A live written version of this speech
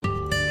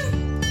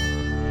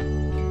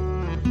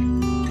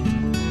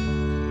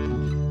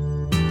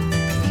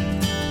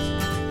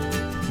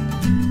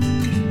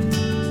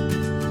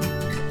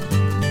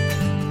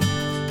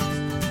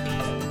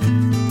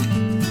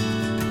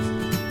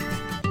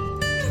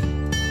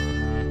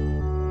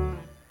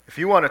If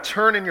you want to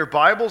turn in your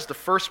Bibles to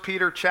 1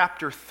 Peter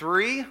chapter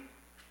 3,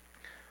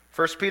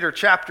 1 Peter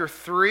chapter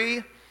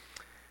 3,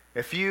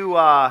 if you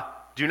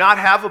do not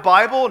have a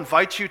Bible, I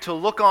invite you to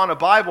look on a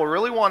Bible.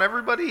 Really want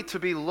everybody to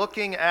be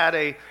looking at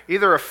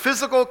either a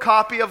physical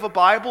copy of a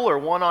Bible or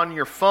one on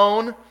your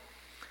phone.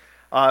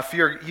 If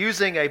you're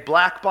using a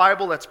black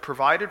Bible, that's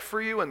provided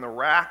for you in the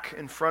rack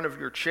in front of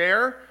your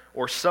chair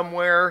or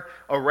somewhere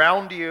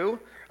around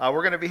you.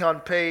 We're going to be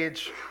on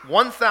page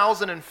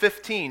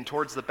 1015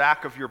 towards the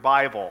back of your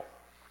Bible.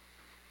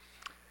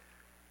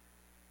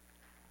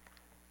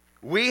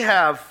 We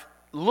have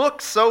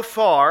looked so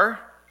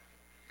far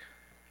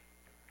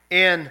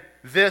in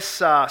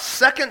this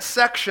second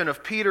section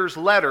of Peter's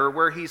letter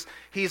where he's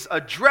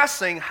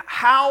addressing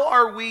how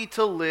are we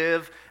to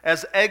live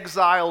as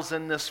exiles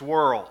in this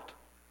world.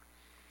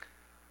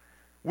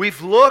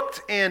 We've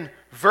looked in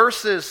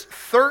verses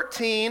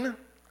 13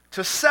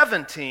 to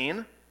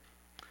 17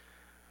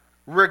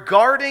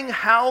 regarding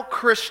how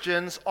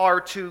Christians are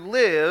to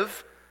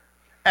live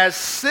as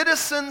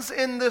citizens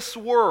in this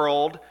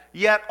world,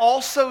 yet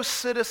also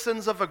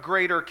citizens of a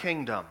greater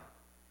kingdom.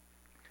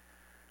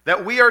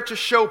 That we are to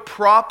show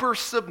proper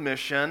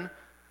submission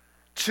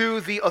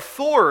to the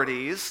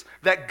authorities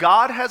that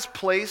God has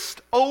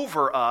placed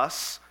over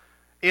us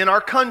in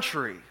our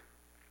country.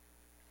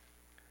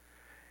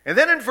 And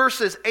then in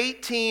verses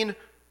 18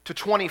 to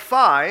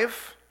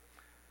 25,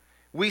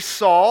 we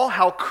saw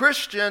how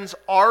Christians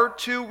are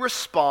to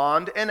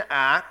respond and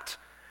act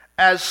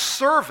as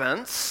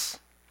servants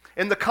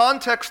in the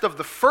context of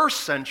the first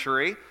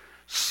century,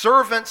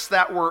 servants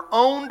that were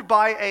owned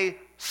by a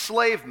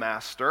slave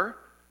master,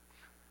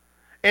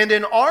 and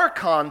in our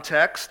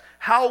context,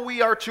 how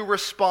we are to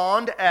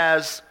respond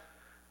as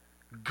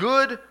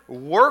good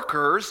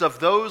workers of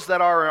those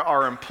that are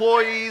our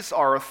employees,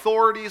 our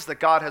authorities that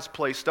God has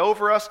placed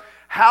over us.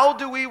 How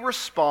do we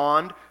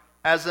respond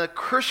as a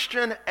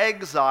Christian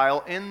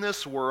exile in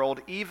this world,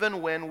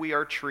 even when we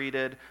are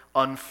treated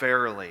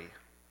unfairly?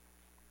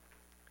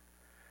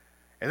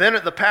 And then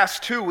in the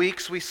past 2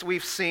 weeks,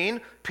 we've seen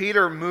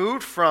Peter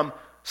moved from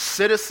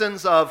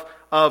citizens of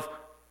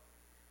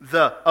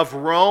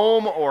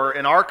Rome, or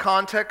in our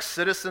context,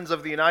 citizens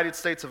of the United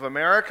States of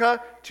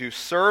America, to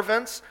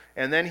servants,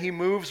 and then he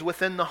moves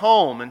within the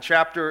home in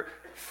chapter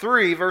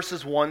 3,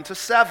 verses 1 to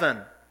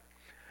 7.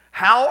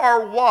 How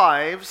are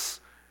wives,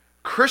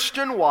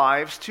 Christian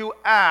wives, to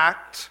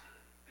act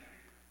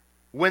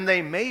when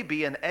they may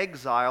be an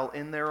exile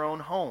in their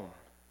own home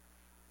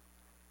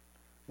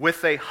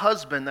with a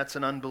husband that's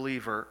an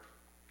unbeliever?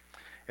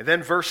 And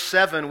then verse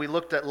 7, we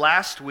looked at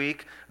last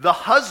week, the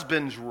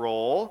husband's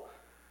role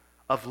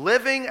of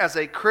living as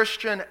a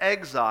Christian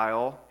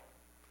exile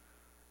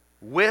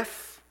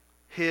with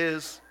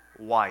his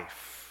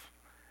wife.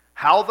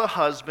 How the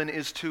husband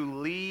is to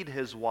lead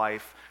his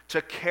wife,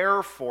 to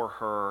care for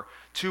her,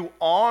 to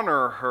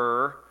honor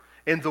her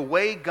in the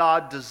way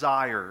God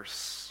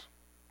desires.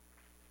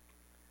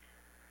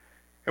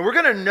 And we're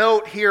going to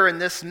note here in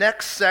this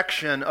next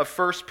section of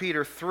 1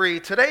 Peter 3,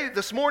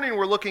 this morning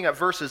we're looking at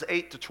verses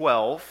 8 to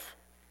 12.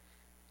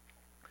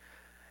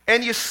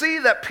 And you see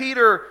that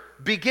Peter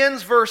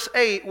begins verse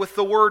 8 with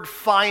the word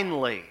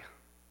finally.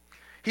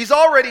 He's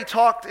already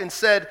talked and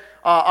said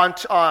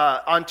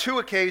on two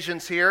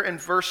occasions here in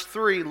verse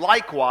 3,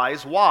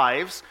 likewise,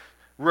 wives,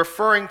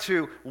 referring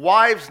to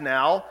wives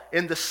now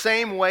in the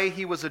same way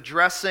he was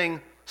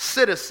addressing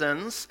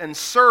citizens and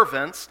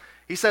servants.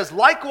 He says,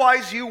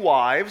 likewise you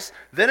wives.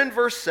 Then in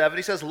verse 7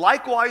 he says,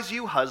 likewise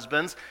you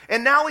husbands.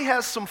 And now he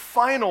has some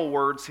final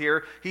words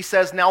here. He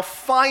says, now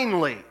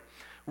finally,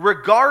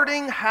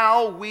 regarding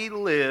how we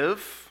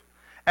live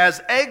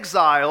as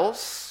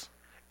exiles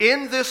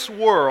in this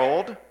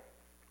world,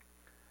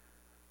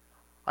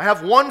 I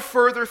have one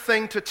further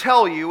thing to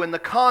tell you in the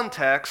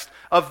context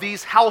of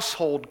these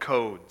household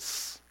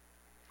codes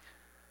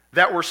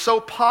that were so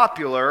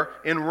popular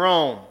in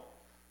Rome.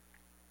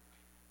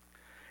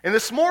 And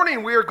this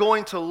morning we are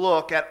going to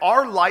look at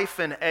our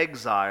life in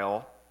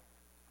exile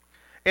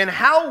and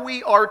how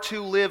we are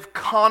to live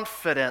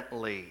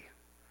confidently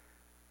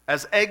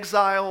as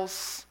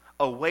exiles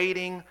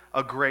awaiting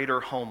a greater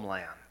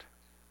homeland.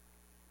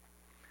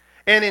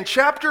 And in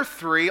chapter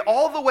 3,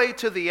 all the way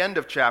to the end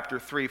of chapter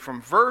 3,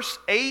 from verse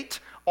 8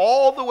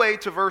 all the way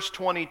to verse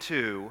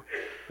 22,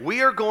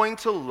 we are going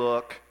to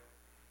look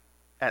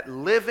at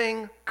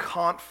living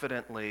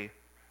confidently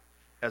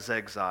as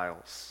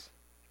exiles.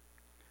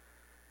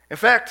 In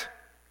fact,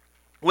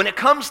 when it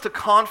comes to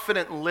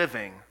confident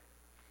living,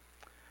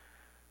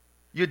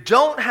 you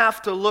don't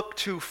have to look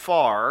too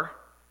far,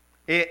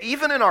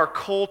 even in our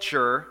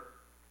culture,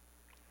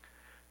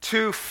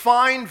 to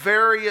find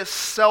various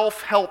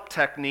self-help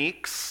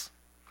techniques,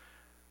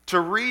 to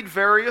read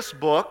various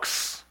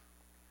books,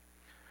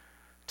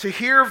 to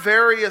hear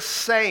various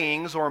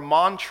sayings or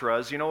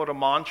mantras. You know what a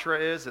mantra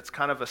is? It's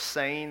kind of a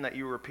saying that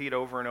you repeat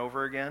over and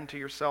over again to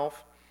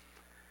yourself.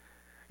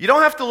 You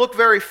don't have to look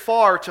very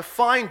far to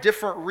find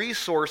different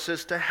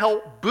resources to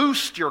help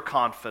boost your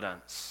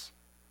confidence,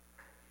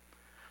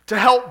 to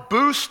help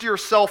boost your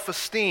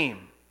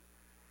self-esteem.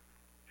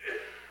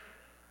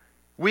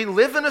 We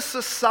live in a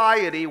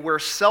society where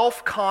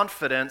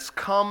self-confidence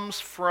comes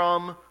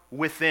from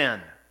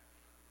within.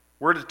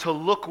 We're to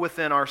look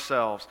within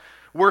ourselves.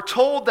 We're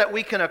told that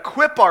we can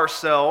equip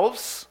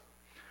ourselves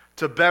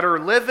to better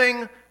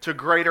living, to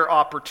greater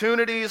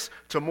opportunities,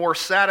 to more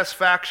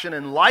satisfaction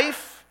in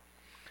life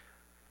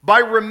by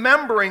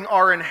remembering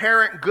our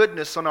inherent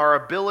goodness and our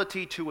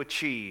ability to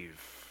achieve.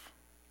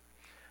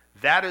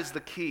 That is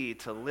the key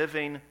to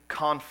living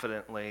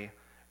confidently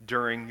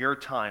during your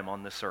time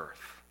on this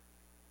earth.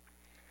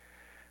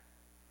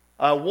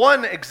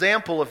 One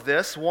example of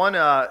this, one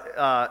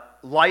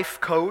life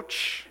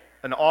coach,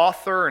 an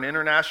author, an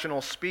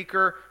international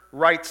speaker,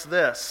 writes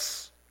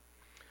this: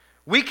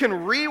 we can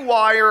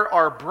rewire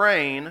our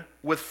brain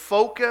with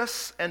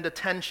focus and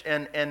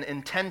attention and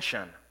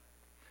intention.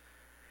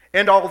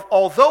 And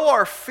although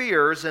our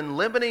fears and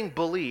limiting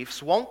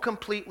beliefs won't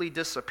completely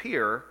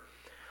disappear,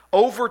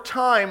 over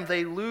time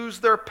they lose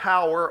their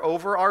power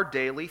over our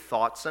daily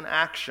thoughts and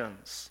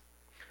actions.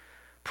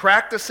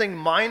 Practicing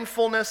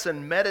mindfulness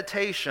and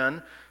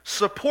meditation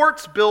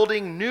supports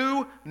building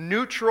new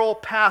neutral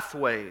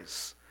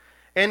pathways,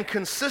 and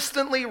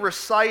consistently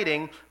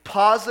reciting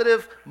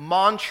positive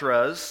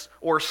mantras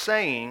or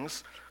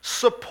sayings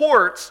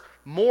supports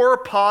more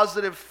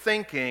positive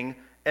thinking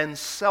and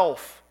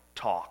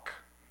self-talk.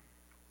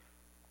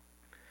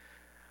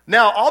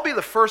 Now, I'll be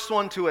the first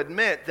one to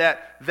admit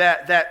that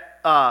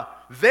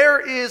there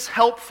is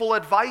helpful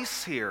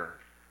advice here.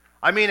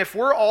 I mean, if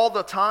we're all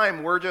the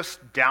time, we're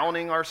just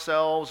downing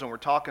ourselves and we're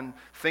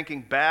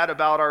thinking bad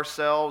about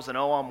ourselves and,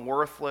 oh, I'm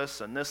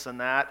worthless and this and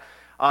that,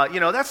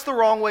 that's the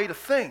wrong way to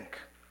think.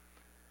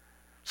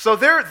 So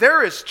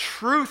there is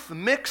truth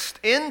mixed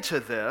into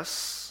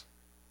this,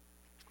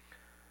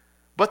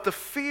 but the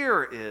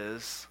fear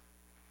is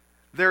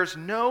there's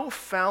no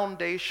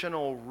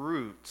foundational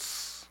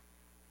roots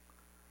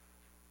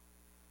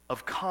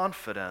of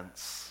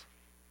confidence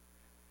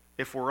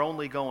if we're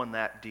only going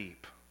that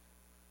deep.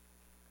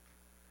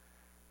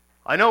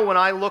 I know when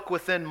I look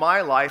within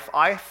my life,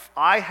 I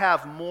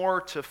have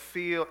more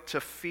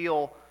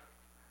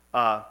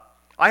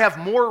I have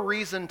more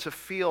reason to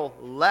feel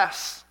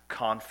less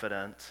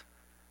confident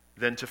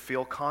than to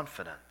feel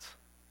confident.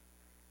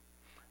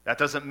 That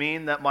doesn't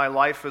mean that my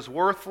life is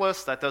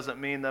worthless. That doesn't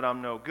mean that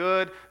I'm no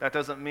good. That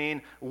doesn't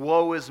mean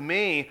woe is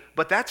me.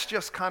 But that's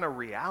just kind of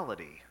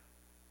reality.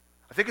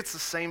 I think it's the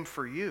same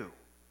for you.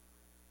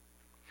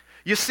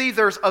 You see,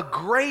 there's a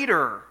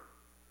greater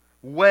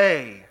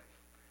way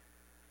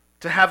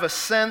to have a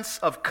sense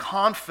of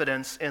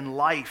confidence in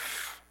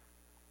life.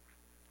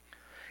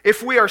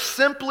 If we are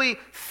simply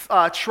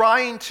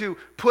trying to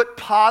put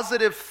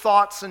positive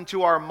thoughts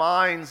into our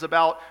minds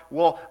about,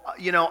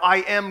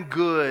 I am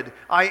good,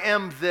 I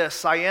am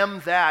this, I am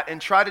that, and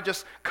try to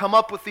just come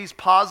up with these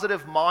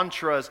positive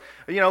mantras,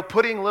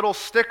 putting little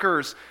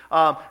stickers,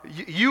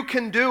 you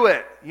can do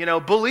it,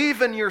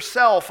 believe in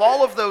yourself,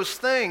 all of those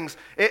things,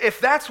 if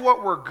that's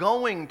what we're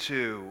going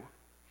to,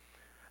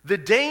 the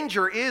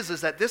danger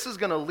is that this is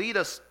going to lead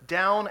us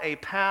down a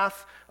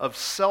path of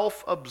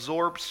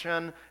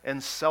self-absorption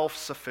and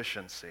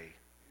self-sufficiency.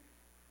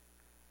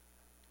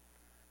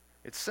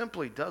 It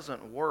simply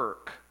doesn't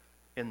work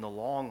in the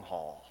long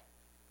haul.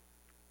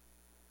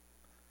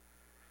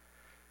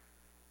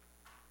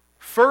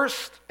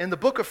 First, in the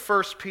book of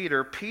 1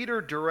 Peter, Peter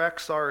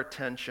directs our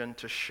attention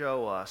to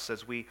show us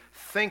as we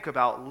think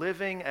about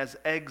living as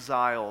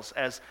exiles,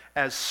 as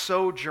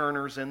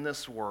sojourners in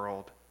this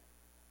world.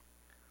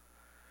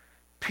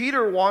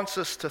 Peter wants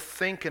us to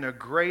think in a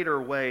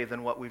greater way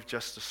than what we've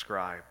just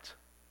described.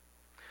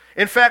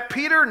 In fact,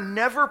 Peter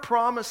never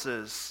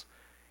promises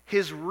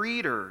his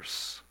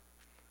readers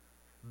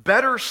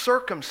better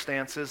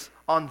circumstances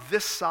on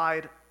this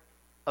side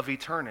of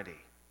eternity.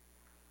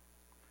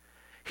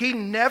 He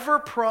never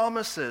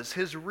promises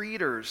his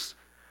readers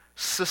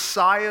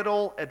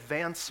societal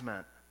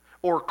advancement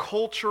or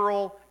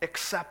cultural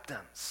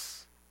acceptance.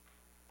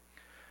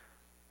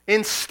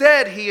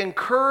 Instead, he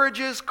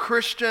encourages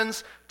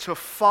Christians to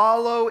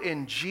follow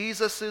in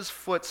Jesus'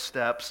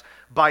 footsteps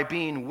by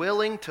being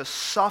willing to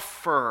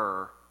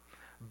suffer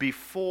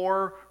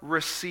before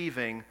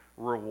receiving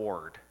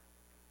reward.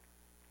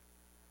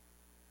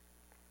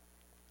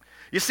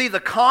 You see, the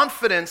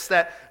confidence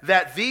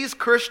that these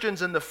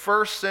Christians in the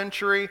first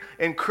century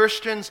and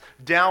Christians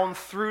down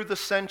through the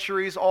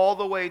centuries all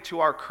the way to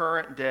our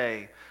current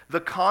day,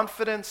 the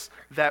confidence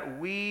that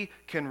we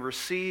can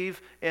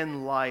receive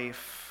in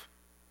life,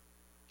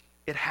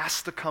 it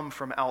has to come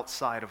from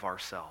outside of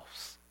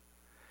ourselves.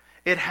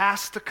 It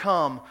has to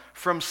come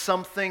from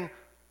something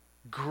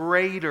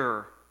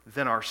greater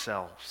than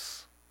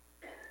ourselves.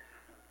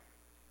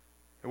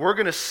 And we're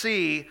going to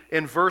see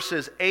in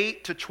verses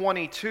 8 to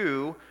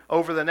 22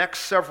 over the next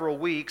several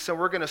weeks, and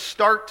we're going to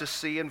start to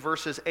see in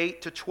verses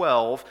 8 to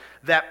 12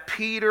 that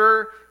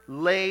Peter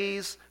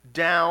lays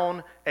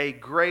down a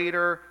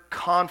greater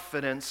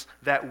confidence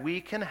that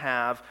we can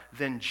have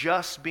than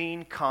just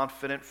being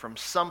confident from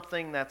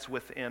something that's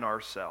within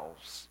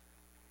ourselves.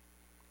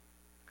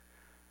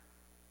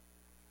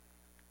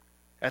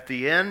 At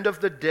the end of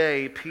the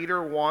day,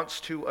 Peter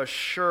wants to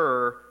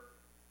assure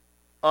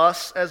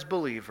us as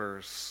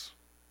believers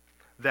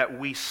that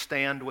we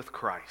stand with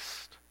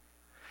Christ.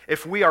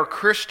 If we are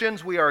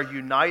Christians, we are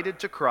united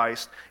to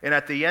Christ, and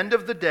at the end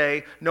of the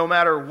day, no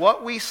matter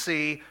what we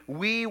see,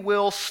 we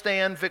will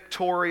stand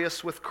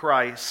victorious with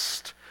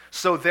Christ.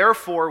 So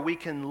therefore, we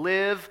can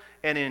live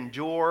and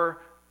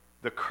endure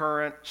the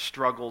current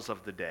struggles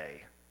of the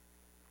day.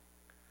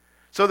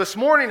 So this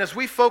morning, as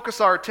we focus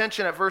our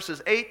attention at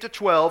verses 8 to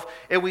 12,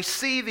 and we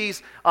see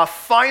these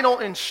final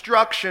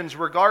instructions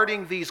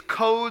regarding these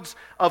codes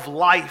of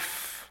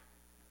life,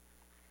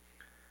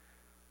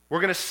 we're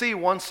going to see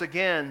once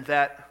again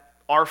that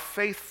our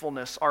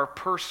faithfulness, our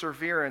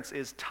perseverance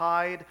is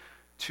tied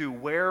to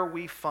where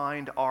we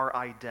find our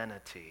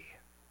identity.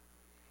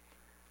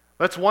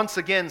 Let's once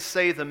again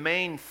say the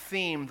main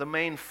theme, the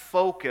main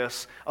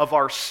focus of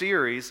our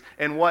series,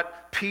 and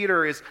what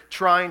Peter is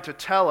trying to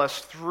tell us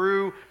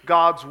through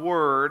God's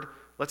Word.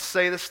 Let's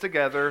say this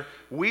together.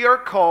 We are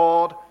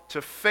called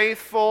to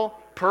faithful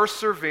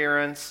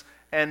perseverance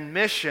and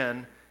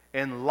mission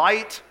in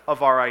light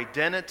of our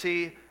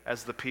identity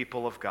as the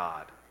people of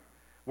God.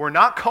 We're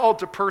not called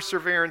to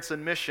perseverance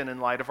and mission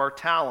in light of our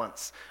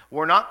talents.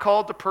 We're not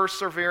called to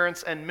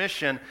perseverance and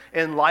mission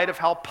in light of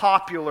how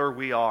popular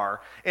we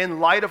are, in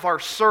light of our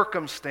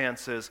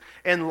circumstances,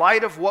 in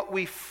light of what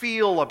we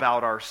feel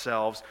about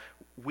ourselves.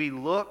 We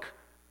look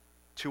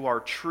to our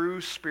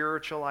true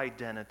spiritual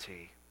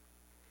identity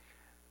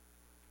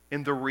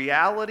in the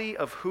reality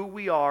of who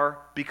we are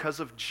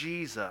because of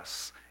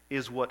Jesus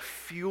is what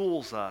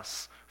fuels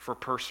us for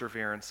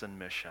perseverance and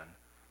mission.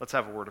 Let's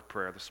have a word of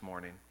prayer this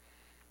morning.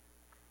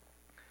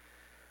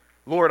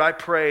 Lord, I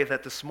pray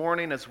that this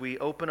morning as we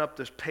open up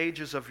the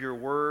pages of your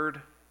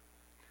word,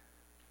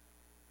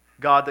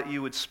 God, that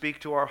you would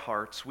speak to our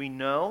hearts. We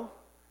know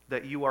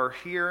that you are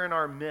here in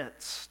our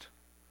midst.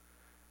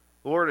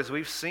 Lord, as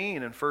we've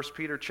seen in 1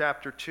 Peter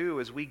chapter 2,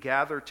 as we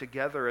gather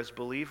together as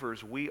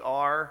believers, we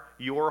are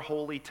your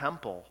holy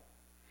temple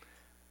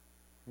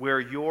where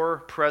your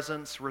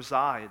presence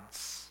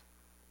resides.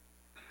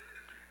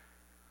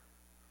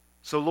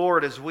 So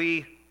Lord, as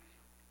we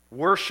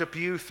worship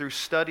you through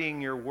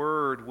studying your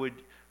word, would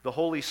the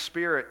Holy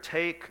Spirit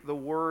take the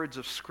words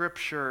of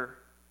Scripture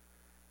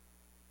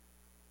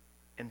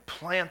and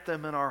plant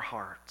them in our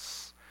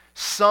hearts.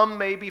 Some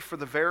maybe for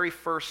the very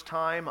first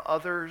time,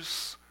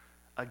 others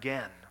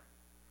again.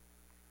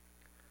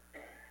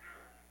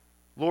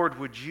 Lord,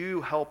 would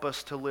you help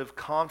us to live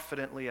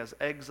confidently as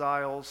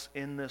exiles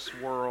in this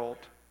world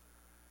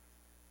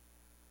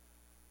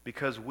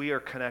because we are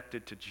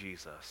connected to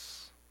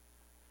Jesus.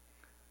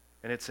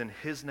 And it's in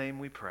his name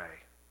we pray.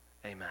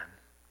 Amen.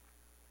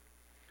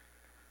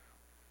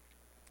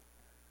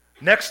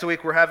 Next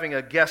week, we're having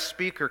a guest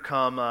speaker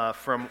come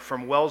from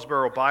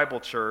Wellsboro Bible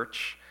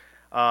Church.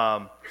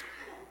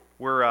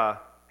 We're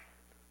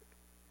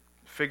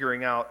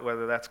figuring out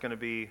whether that's going to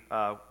be,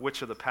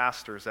 which of the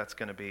pastors that's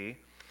going to be.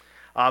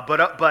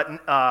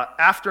 But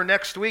after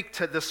next week,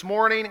 to this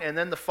morning, and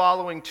then the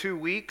following 2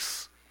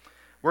 weeks,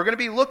 we're going to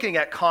be looking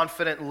at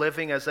confident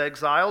living as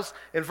exiles.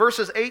 In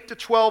verses 8 to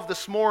 12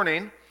 this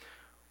morning,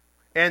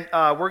 and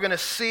we're going to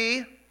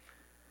see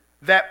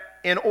that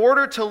in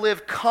order to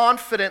live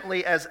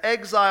confidently as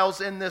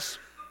exiles in this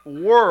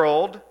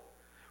world,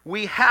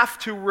 we have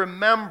to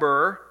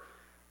remember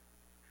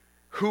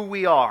who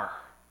we are.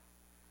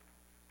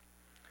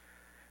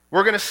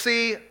 We're going to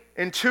see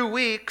in 2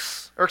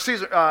 weeks,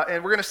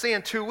 and we're going to see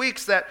in 2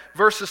 weeks that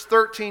verses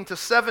 13 to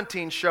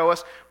 17 show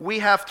us we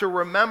have to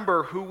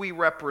remember who we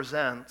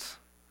represent.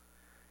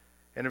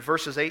 And in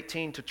verses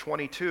 18 to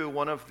 22,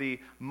 one of the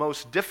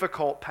most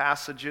difficult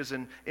passages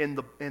in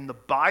the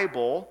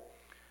Bible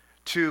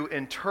to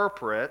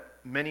interpret,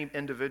 many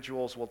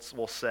individuals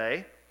will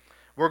say,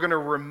 we're going to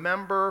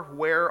remember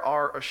where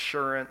our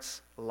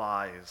assurance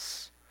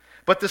lies.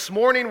 But this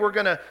morning we're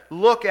going to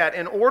look at,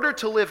 in order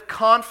to live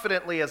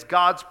confidently as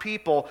God's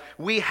people,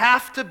 we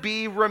have to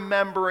be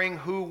remembering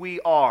who we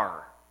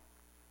are.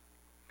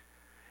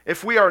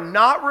 If we are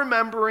not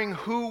remembering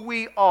who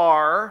we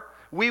are,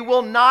 we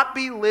will not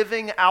be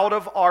living out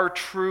of our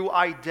true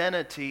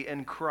identity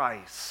in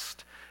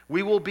Christ.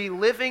 We will be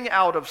living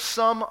out of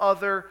some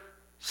other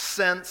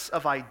sense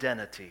of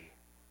identity.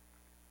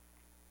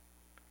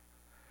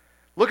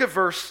 Look at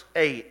verse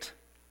 8.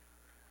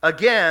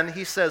 Again,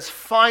 he says,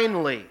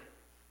 finally,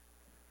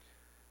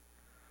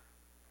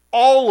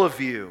 all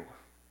of you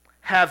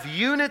have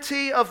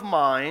unity of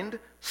mind,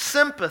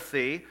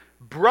 sympathy,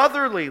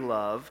 brotherly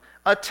love,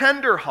 a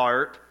tender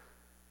heart,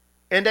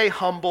 and a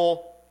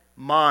humble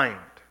mind.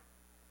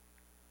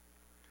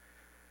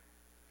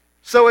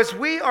 So as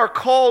we are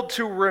called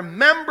to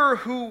remember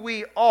who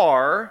we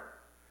are,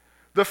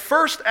 the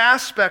first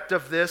aspect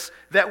of this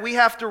that we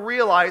have to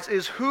realize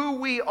is who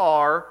we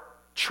are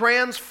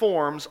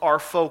transforms our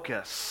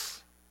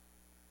focus.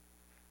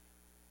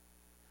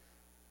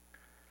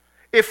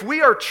 If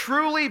we are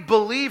truly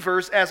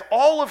believers, as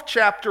all of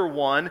chapter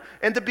 1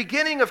 and the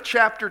beginning of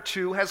chapter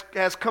 2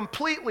 has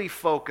completely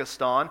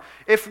focused on,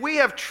 if we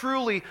have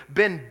truly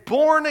been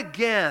born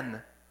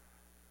again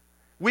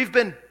We've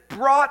been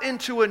brought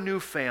into a new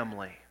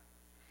family.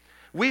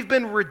 We've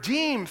been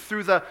redeemed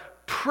through the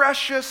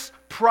precious,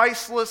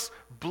 priceless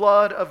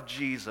blood of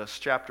Jesus,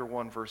 chapter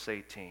 1, verse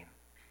 18.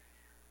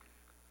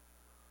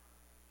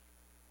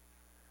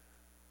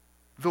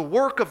 The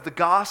work of the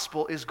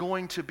gospel is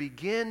going to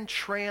begin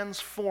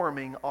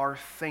transforming our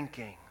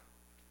thinking.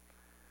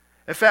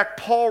 In fact,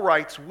 Paul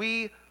writes,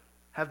 we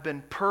have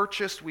been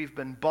purchased, we've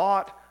been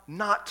bought,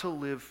 not to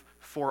live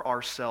for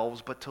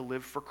ourselves, but to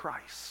live for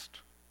Christ.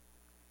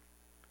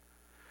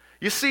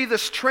 You see,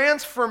 this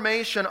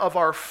transformation of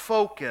our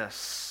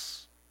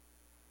focus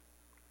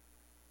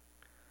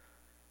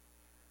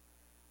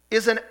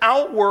is an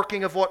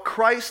outworking of what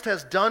Christ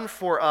has done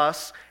for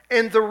us,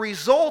 and the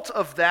result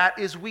of that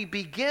is we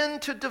begin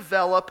to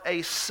develop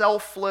a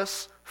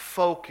selfless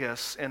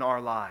focus in our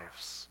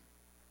lives.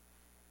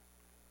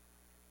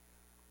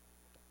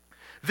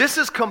 This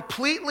is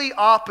completely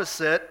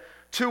opposite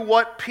to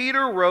what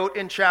Peter wrote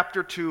in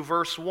chapter 2,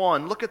 verse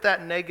 1. Look at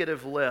that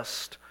negative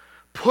list.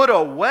 Put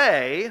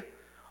away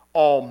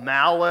all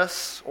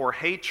malice or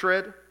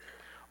hatred,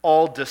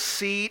 all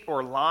deceit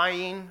or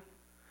lying,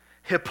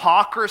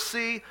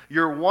 hypocrisy.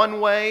 You're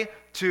one way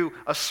to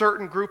a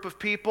certain group of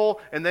people,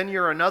 and then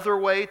you're another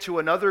way to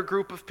another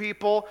group of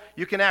people.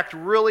 You can act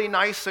really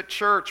nice at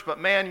church, but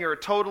man, you're a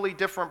totally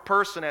different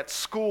person at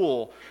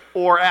school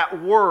or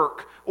at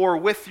work or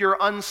with your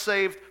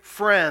unsaved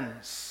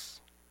friends.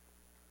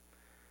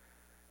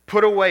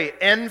 Put away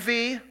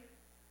envy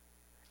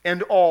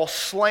and all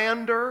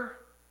slander.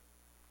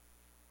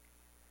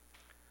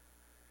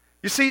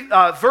 You see,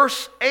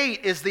 verse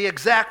 8 is the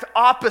exact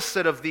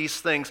opposite of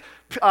these things.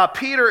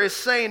 Peter is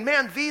saying,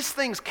 man, these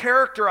things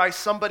characterize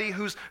somebody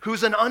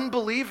who's an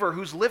unbeliever,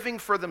 who's living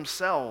for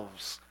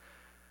themselves.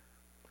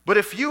 But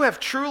if you have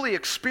truly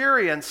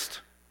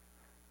experienced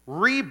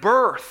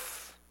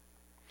rebirth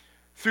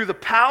through the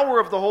power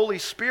of the Holy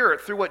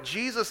Spirit, through what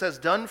Jesus has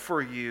done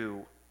for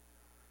you,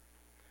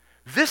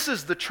 this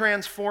is the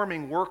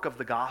transforming work of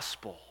the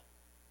gospel.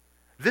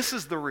 This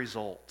is the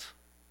result.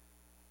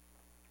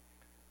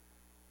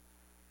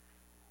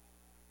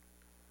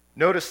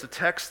 Notice the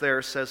text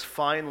there says,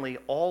 finally,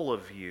 all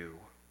of you.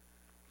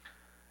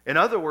 In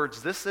other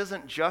words, this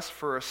isn't just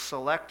for a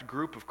select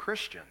group of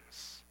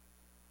Christians.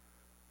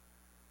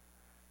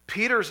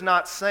 Peter's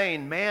not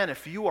saying, man,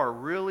 if you are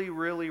really,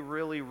 really,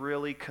 really,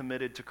 really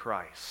committed to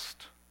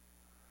Christ,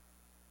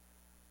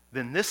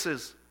 then this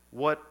is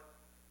what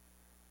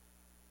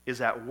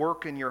is at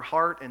work in your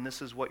heart, and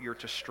this is what you're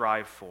to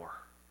strive for.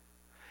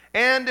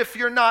 And if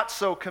you're not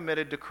so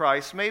committed to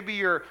Christ, maybe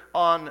you're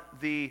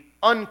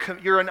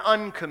you're an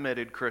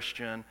uncommitted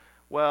Christian,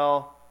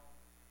 well,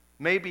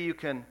 maybe you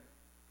can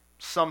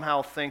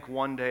somehow think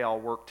one day I'll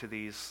work to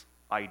these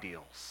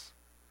ideals.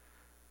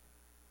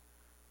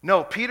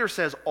 No, Peter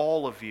says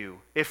all of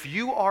you. If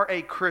you are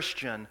a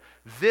Christian,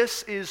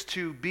 this is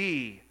to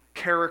be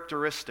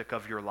characteristic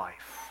of your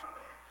life.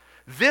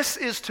 This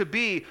is to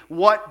be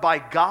what, by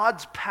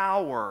God's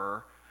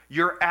power,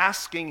 you're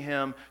asking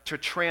Him to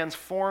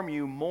transform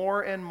you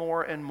more and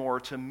more and more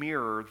to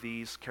mirror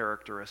these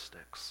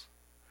characteristics.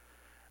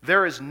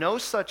 There is no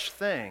such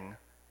thing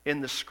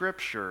in the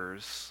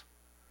Scriptures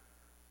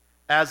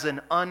as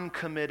an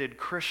uncommitted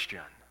Christian.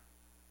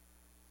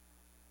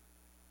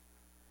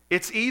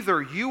 It's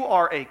either you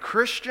are a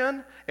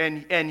Christian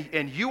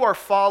and you are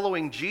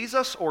following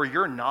Jesus, or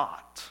you're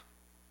not.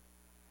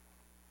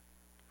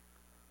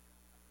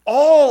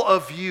 All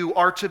of you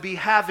are to be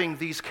having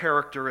these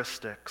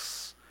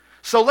characteristics.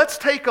 So let's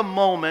take a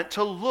moment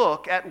to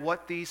look at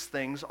what these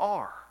things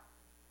are.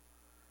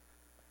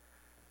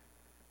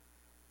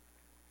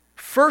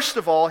 First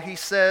of all, he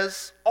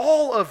says,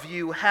 all of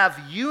you have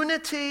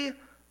unity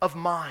of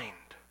mind.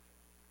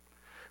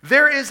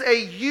 There is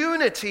a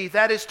unity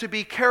that is to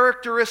be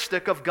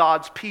characteristic of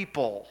God's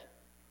people.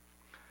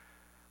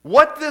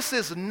 What this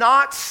is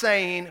not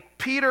saying,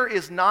 Peter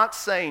is not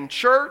saying,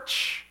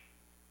 church,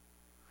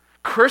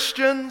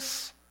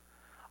 Christians,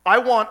 I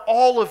want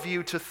all of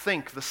you to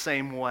think the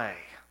same way.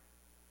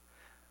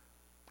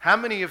 How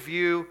many of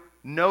you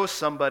know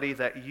somebody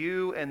that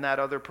you and that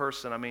other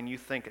person, you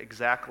think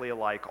exactly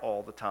alike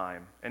all the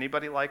time?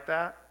 Anybody like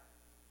that?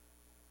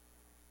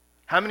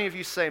 How many of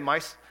you say,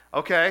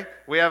 okay,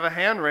 we have a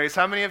hand raised.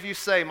 How many of you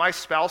say, my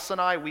spouse and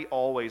I, we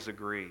always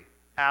agree?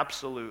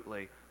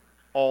 Absolutely.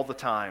 All the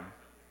time.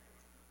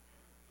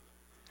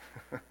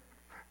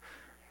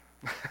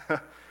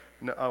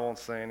 No, I won't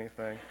say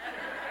anything.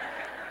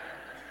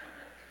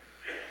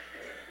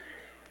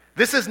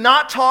 This is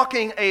not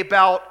talking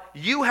about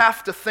you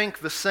have to think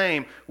the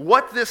same.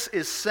 What this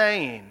is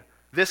saying,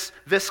 this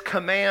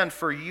command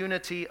for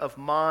unity of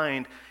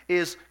mind,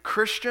 is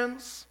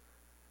Christians,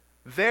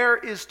 there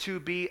is to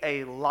be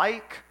a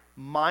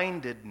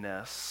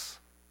like-mindedness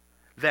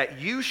that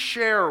you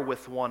share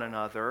with one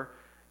another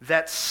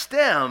that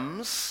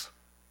stems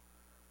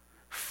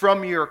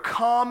from your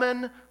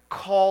common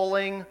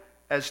calling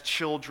as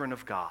children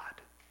of God.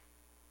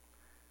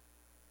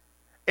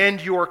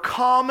 And your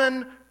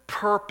common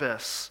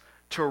purpose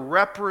to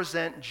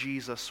represent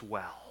Jesus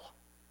well.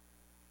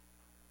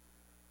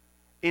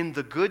 in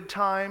the good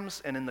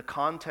times and in the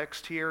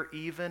context here,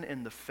 even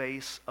in the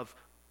face of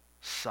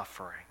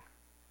suffering.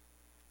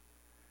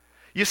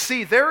 You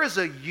see, there is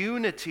a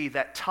unity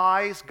that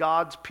ties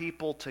God's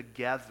people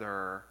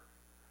together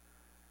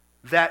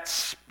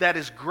that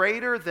is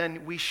greater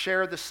than we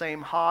share the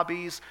same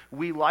hobbies,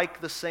 we like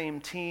the same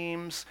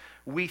teams,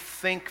 we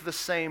think the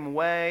same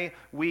way,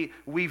 we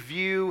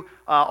view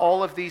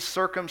all of these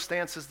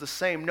circumstances the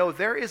same. No,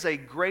 there is a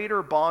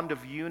greater bond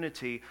of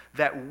unity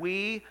that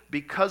we,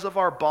 because of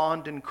our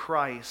bond in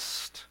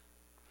Christ,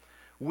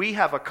 we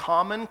have a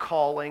common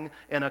calling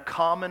and a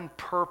common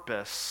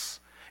purpose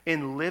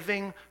in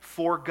living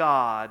for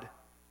God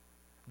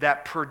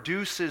that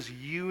produces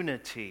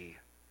unity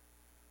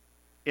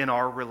in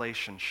our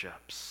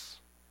relationships.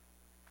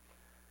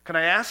 Can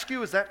I ask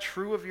you, is that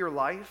true of your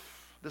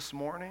life this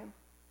morning?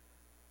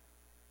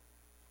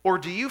 Or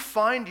do you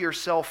find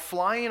yourself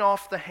flying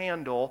off the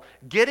handle,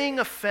 getting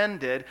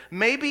offended,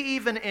 maybe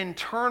even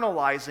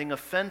internalizing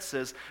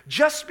offenses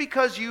just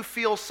because you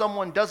feel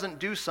someone doesn't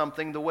do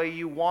something the way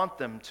you want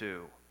them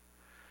to?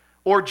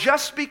 Or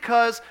just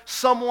because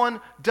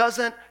someone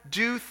doesn't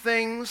do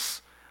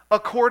things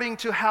according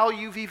to how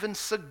you've even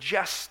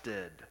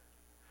suggested?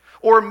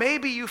 Or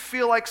maybe you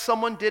feel like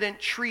someone didn't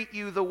treat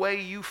you the way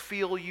you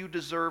feel you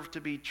deserve to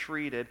be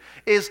treated.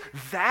 Is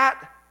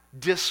that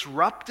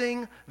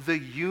disrupting the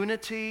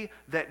unity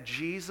that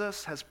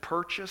Jesus has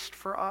purchased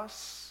for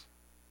us?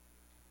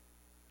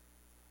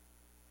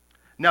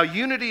 Now,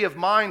 unity of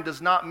mind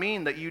does not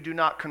mean that you do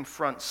not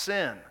confront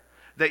sin,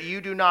 that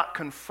you do not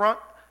confront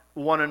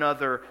one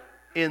another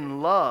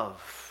in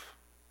love.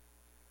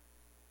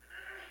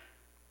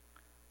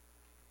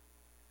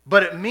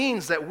 But it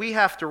means that we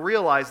have to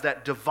realize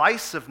that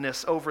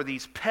divisiveness over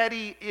these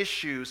petty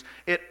issues,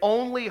 it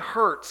only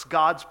hurts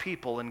God's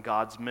people and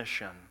God's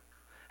mission.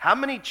 How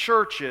many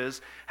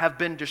churches have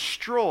been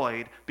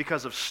destroyed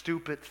because of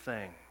stupid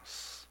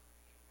things?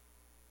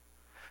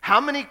 How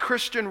many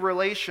Christian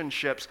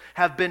relationships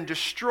have been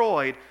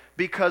destroyed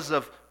because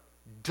of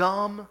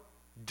dumb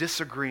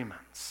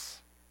disagreements?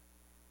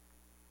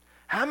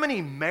 How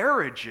many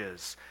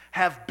marriages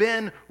have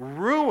been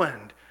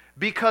ruined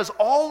because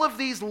all of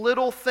these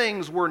little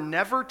things were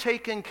never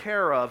taken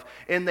care of,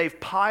 and they've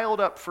piled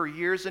up for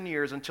years and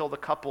years until the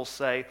couples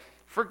say,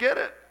 forget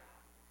it.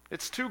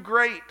 It's too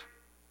great.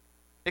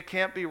 It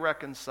can't be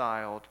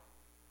reconciled.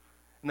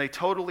 And they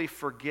totally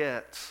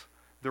forget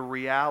the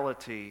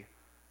reality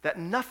that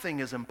nothing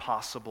is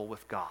impossible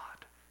with God.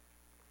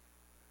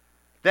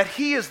 That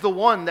He is the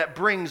one that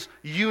brings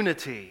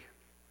unity.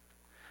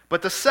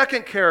 But the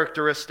second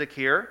characteristic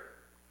here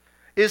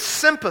is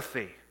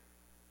sympathy.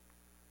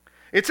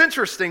 It's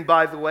interesting,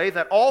 by the way,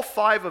 that all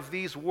 5 of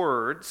these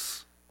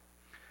words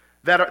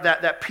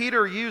that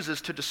Peter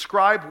uses to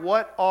describe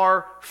what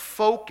our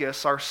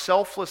focus, our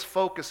selfless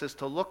focus is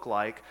to look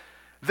like,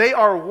 they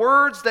are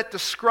words that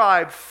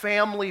describe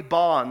family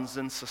bonds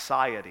in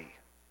society.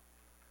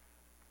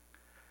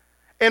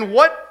 And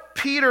what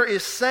Peter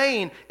is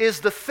saying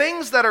is the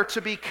things that are to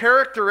be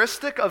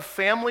characteristic of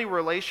family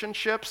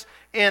relationships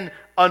in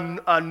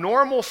a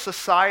normal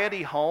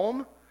society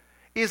home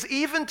is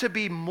even to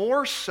be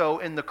more so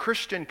in the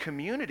Christian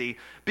community,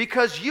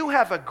 because you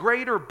have a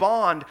greater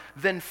bond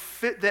than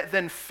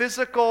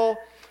physical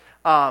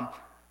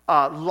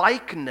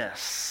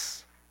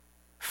likeness,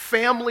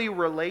 family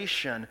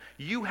relation.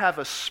 You have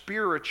a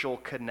spiritual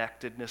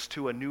connectedness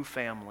to a new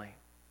family.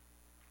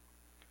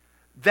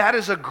 That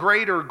is a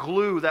greater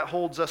glue that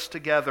holds us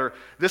together.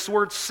 This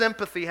word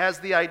sympathy has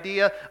the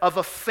idea of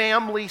a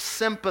family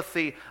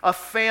sympathy, a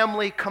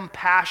family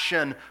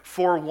compassion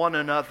for one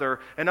another.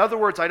 In other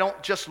words, I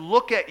don't just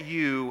look at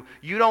you.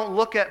 You don't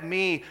look at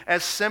me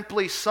as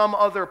simply some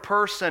other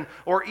person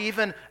or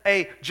even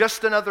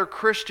just another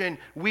Christian.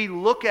 We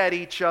look at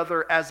each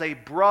other as a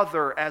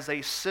brother, as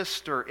a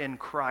sister in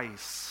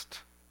Christ.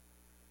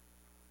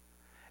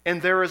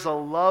 And there is a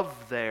love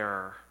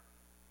there,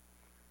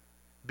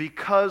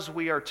 because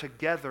we are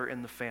together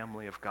in the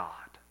family of God.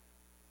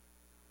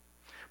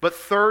 But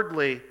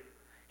thirdly,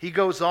 he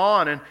goes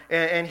on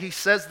and he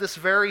says this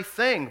very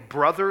thing,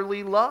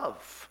 brotherly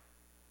love.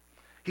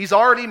 He's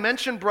already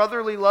mentioned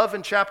brotherly love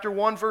in chapter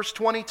 1, verse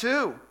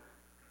 22.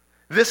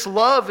 This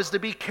love is to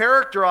be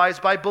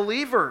characterized by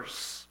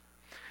believers.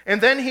 And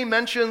then he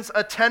mentions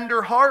a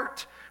tender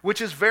heart,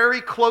 which is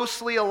very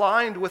closely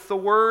aligned with the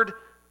word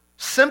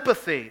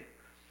sympathy.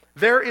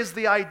 There is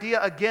the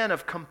idea again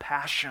of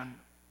compassion,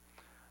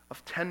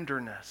 of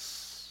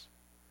tenderness.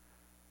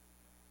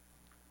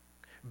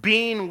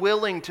 Being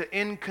willing to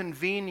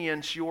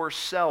inconvenience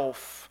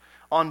yourself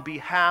on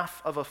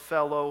behalf of a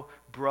fellow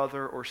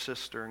brother or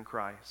sister in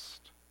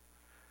Christ.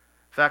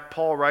 In fact,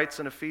 Paul writes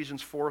in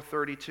Ephesians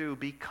 4:32,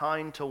 be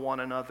kind to one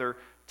another,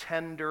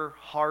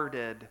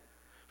 tender-hearted,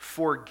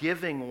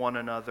 forgiving one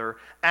another,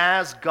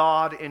 as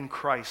God in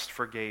Christ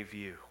forgave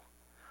you.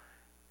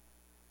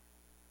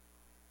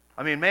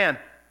 I mean, man,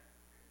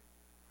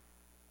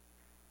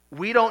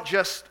 we don't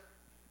just,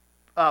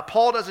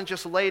 Paul doesn't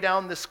just lay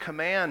down this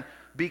command,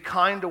 be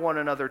kind to one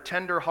another,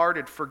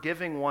 tender-hearted,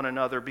 forgiving one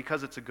another,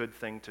 because it's a good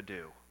thing to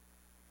do.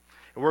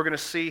 And we're going to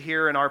see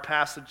here in our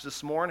passage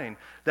this morning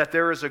that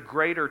there is a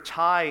greater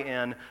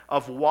tie-in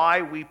of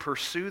why we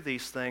pursue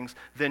these things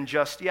than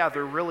just, yeah,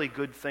 they're really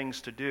good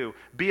things to do.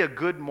 Be a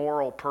good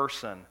moral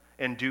person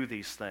and do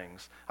these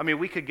things. I mean,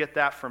 we could get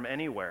that from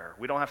anywhere.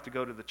 We don't have to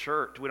go to the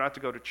church. We don't have to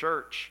go to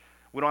church.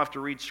 We don't have to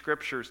read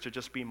scriptures to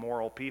just be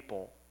moral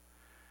people.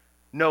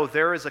 No,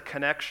 there is a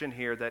connection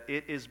here that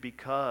it is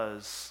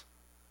because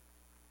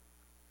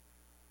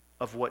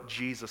of what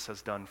Jesus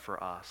has done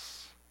for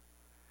us.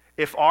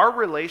 If our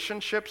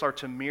relationships are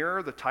to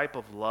mirror the type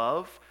of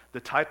love, the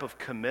type of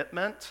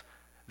commitment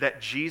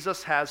that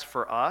Jesus has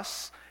for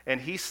us,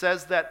 and he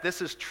says that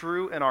this is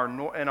true in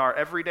our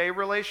everyday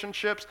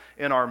relationships,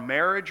 in our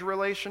marriage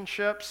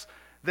relationships,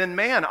 then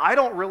man, I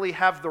don't really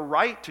have the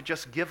right to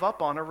just give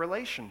up on a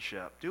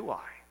relationship, do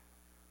I?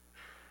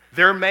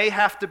 There may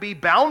have to be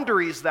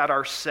boundaries that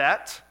are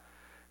set.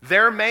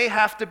 There may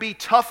have to be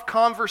tough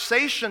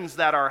conversations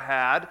that are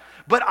had,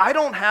 but I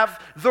don't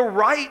have the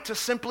right to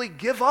simply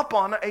give up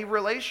on a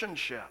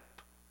relationship.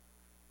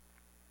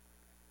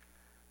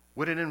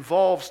 When it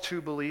involves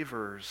two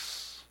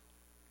believers.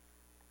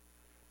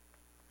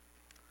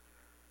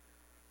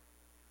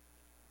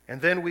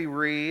 And then we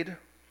read,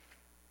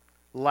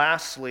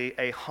 lastly,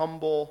 a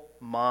humble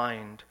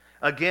mind.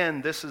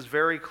 Again, this is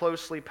very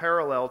closely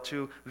parallel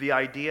to the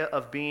idea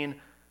of being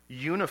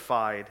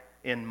unified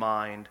in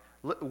mind.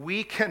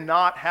 We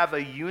cannot have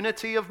a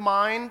unity of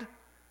mind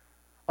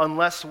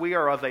unless we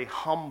are of a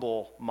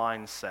humble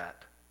mindset.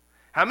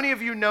 How many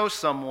of you know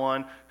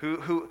someone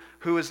who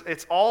is,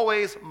 it's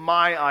always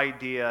my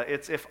idea,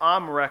 it's if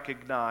I'm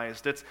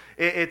recognized,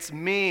 it's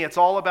me, it's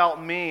all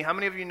about me. How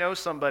many of you know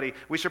somebody?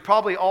 We should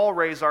probably all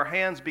raise our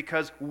hands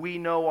because we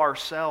know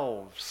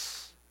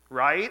ourselves,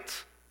 right?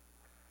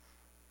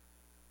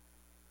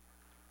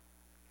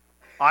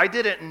 I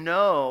didn't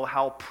know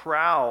how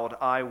proud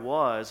I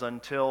was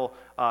until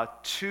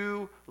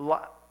two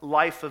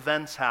life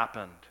events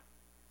happened.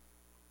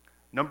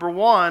 Number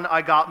one,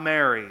 I got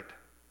married.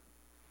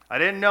 I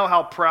didn't know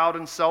how proud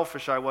and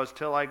selfish I was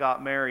till I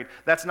got married.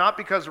 That's not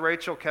because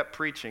Rachel kept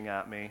preaching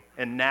at me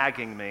and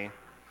nagging me.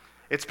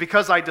 It's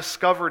because I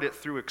discovered it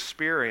through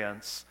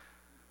experience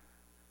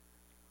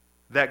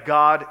that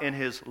God, in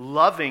His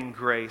loving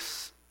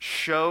grace,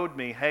 showed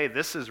me, hey,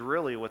 this is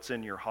really what's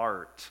in your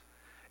heart.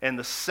 And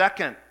the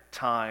second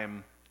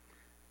time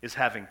is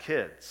having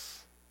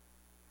kids.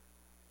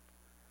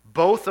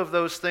 Both of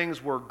those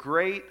things were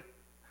great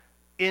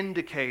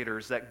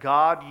indicators that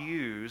God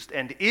used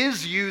and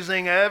is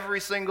using every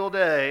single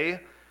day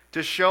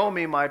to show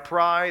me my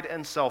pride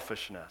and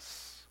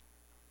selfishness.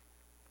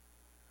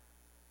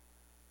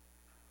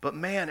 But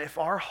man, if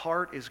our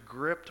heart is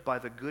gripped by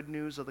the good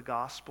news of the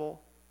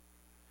gospel,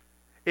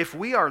 if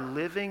we are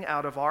living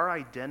out of our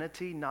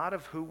identity, not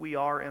of who we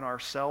are in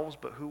ourselves,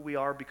 but who we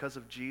are because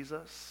of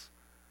Jesus,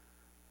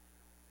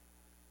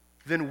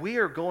 then we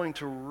are going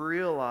to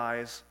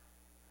realize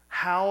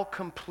how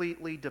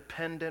completely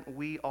dependent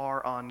we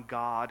are on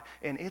God,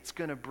 and it's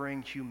going to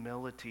bring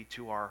humility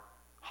to our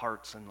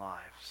hearts and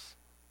lives.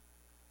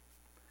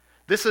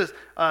 This is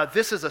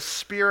a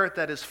spirit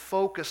that is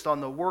focused on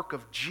the work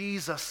of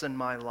Jesus in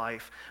my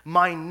life,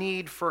 my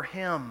need for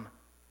Him.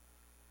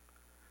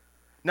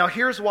 Now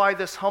here's why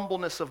this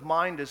humbleness of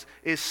mind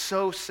is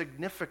so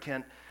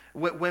significant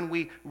when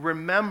we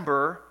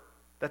remember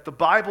that the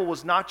Bible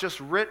was not just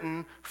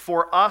written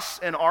for us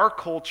and our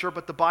culture,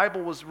 but the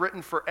Bible was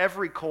written for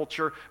every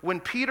culture.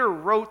 When Peter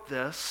wrote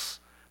this,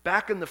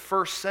 back in the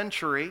first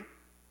century,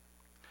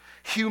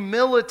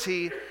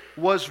 humility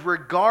was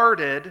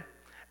regarded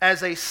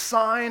as a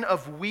sign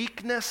of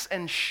weakness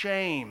and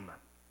shame.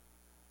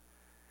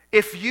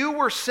 If you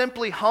were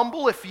simply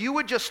humble, if you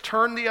would just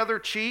turn the other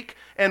cheek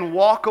and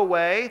walk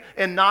away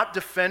and not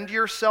defend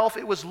yourself,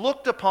 it was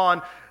looked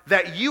upon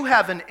that you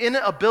have an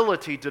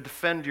inability to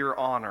defend your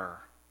honor.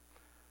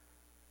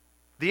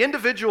 The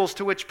individuals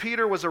to which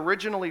Peter was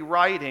originally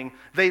writing,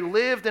 they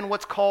lived in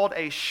what's called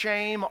a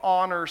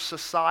shame-honor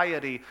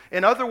society.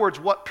 In other words,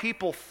 what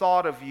people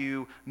thought of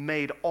you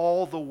made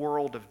all the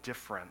world of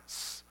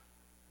difference.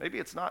 Maybe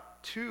it's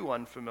not too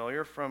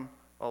unfamiliar from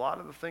a lot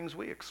of the things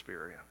we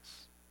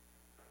experience.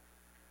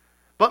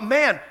 But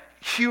man,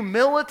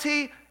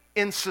 humility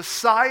in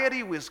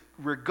society was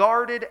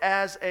regarded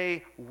as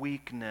a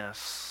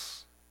weakness.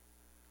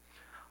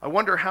 I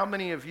wonder how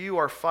many of you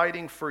are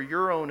fighting for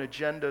your own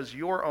agendas,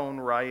 your own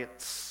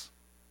rights,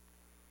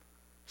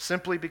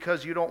 simply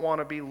because you don't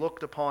want to be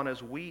looked upon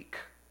as weak.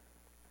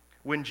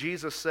 When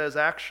Jesus says,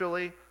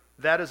 actually,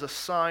 that is a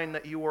sign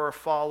that you are a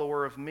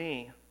follower of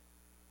me.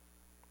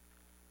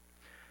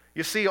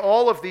 You see,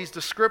 all of these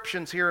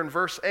descriptions here in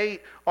verse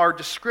 8 are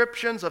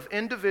descriptions of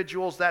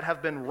individuals that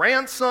have been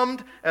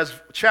ransomed, as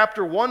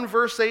chapter 1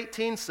 verse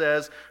 18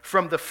 says,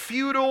 from the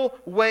feudal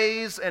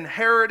ways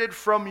inherited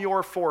from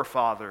your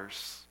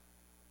forefathers.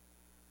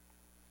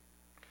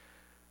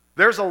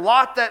 There's a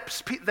lot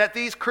that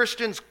these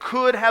Christians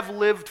could have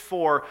lived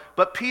for,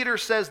 but Peter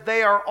says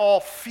they are all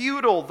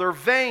futile, they're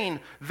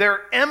vain,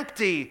 they're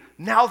empty.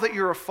 Now that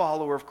you're a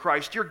follower of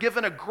Christ, you're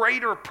given a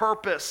greater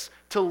purpose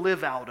to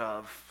live out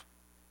of.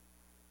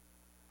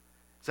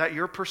 Is that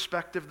your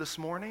perspective this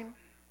morning?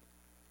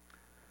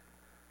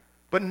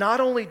 But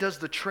not only does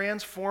the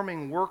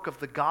transforming work of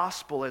the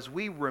gospel, as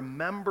we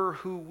remember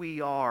who we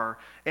are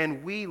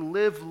and we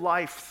live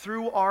life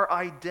through our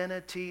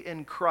identity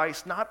in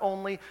Christ, not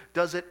only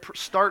does it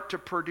start to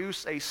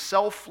produce a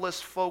selfless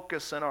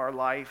focus in our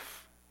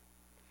life,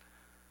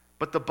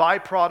 but the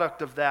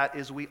byproduct of that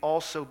is we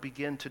also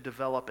begin to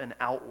develop an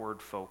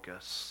outward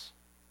focus.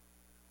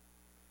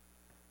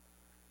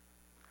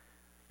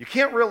 You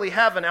can't really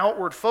have an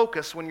outward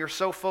focus when you're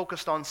so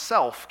focused on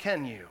self,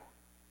 can you?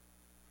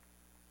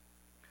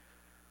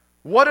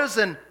 What does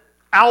an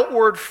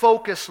outward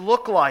focus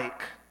look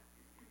like?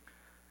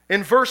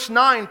 In verse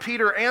 9,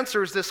 Peter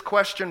answers this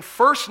question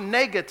first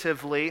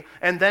negatively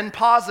and then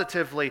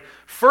positively.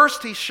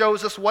 First, he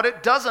shows us what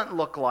it doesn't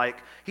look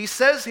like. He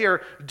says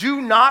here,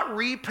 do not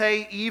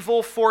repay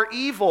evil for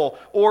evil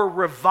or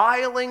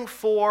reviling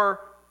for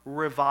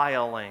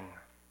reviling.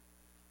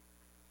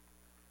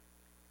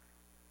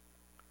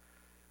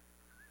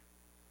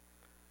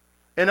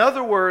 In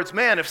other words,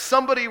 man, if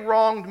somebody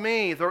wronged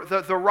me,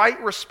 the right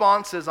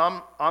response is,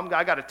 I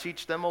got to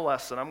teach them a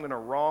lesson. I'm going to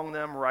wrong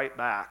them right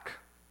back.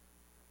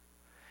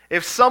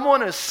 If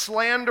someone is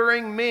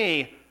slandering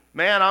me,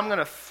 man, I'm going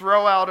to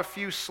throw out a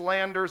few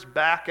slanders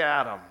back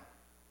at them.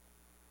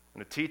 I'm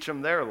going to teach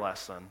them their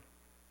lesson.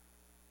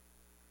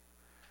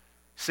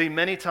 See,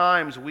 many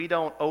times we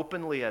don't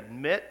openly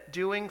admit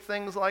doing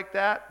things like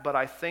that, but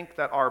I think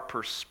that our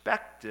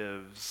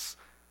perspectives,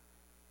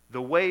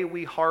 the way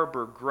we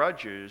harbor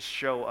grudges,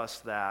 show us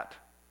that.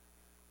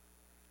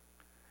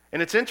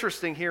 And it's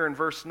interesting here in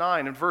verse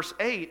 9. In verse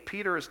 8,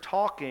 Peter is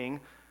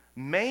talking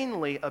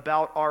mainly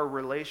about our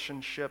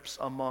relationships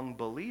among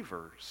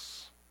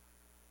believers.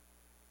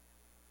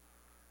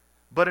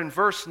 But in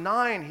verse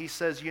 9, he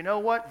says, you know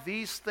what?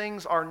 These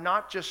things are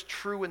not just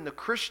true in the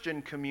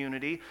Christian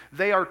community,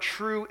 they are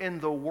true in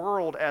the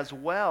world as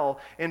well.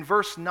 In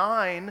verse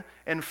 9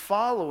 and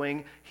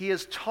following, he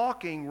is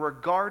talking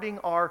regarding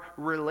our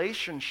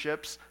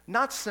relationships,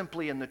 not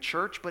simply in the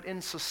church, but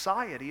in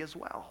society as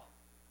well.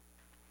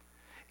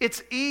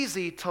 It's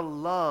easy to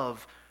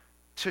love,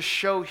 to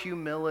show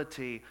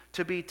humility,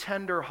 to be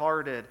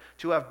tender-hearted,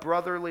 to have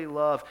brotherly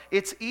love.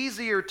 It's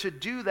easier to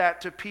do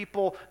that to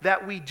people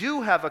that we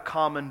do have a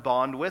common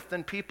bond with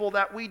than people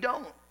that we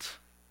don't.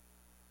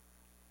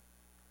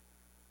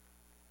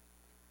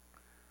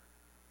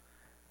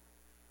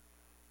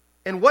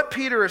 And what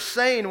Peter is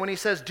saying when he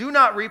says, do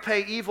not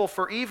repay evil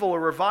for evil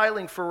or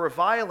reviling for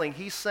reviling,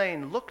 he's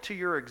saying, look to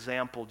your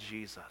example,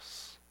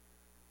 Jesus.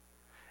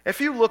 If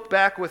you look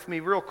back with me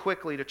real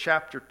quickly to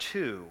chapter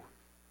 2,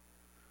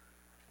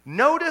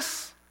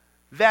 notice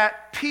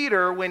that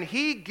Peter, when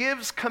he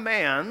gives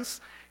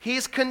commands,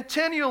 he's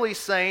continually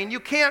saying, you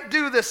can't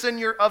do this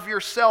of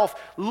yourself.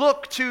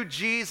 Look to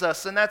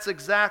Jesus. And that's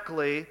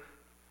exactly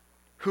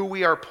who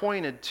we are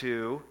pointed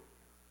to.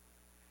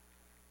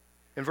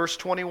 In verse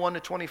 21 to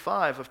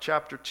 25 of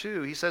chapter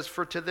 2, he says,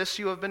 for to this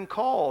you have been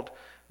called,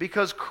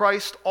 because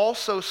Christ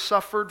also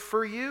suffered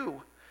for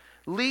you,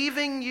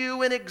 leaving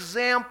you an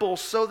example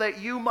so that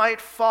you might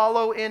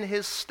follow in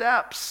his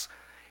steps.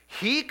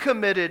 He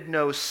committed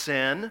no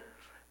sin,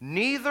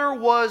 neither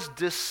was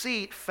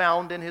deceit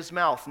found in his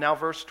mouth. Now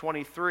verse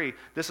 23,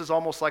 this is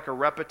almost like a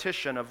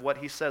repetition of what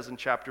he says in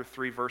chapter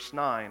 3, verse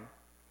 9.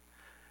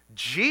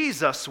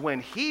 Jesus,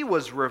 when he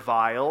was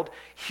reviled,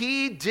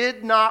 he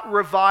did not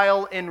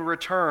revile in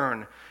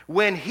return.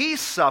 When he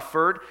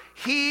suffered,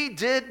 he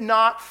did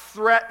not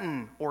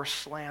threaten or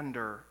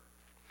slander,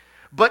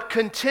 but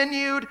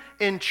continued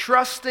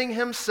entrusting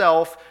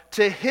himself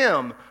to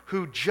him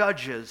who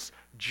judges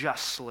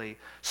justly.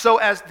 So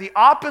as the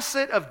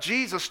opposite of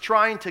Jesus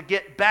trying to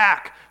get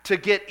back, to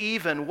get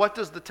even, what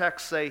does the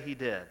text say he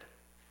did?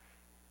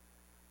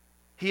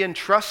 He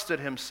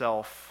entrusted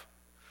himself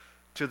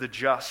to the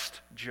just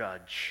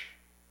judge.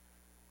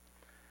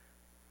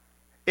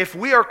 If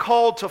we are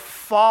called to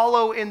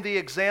follow in the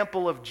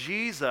example of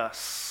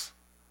Jesus,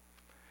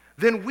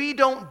 then we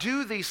don't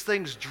do these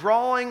things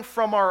drawing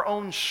from our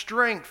own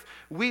strength.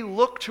 We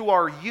look to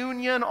our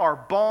union, our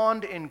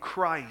bond in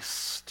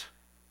Christ,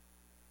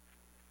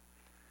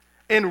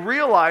 and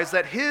realize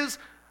that his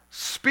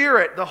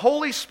Spirit, the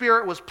Holy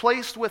Spirit, was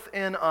placed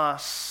within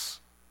us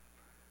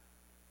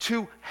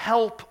to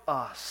help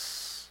us.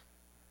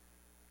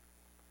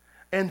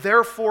 And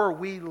therefore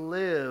we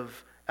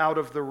live out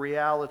of the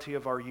reality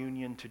of our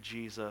union to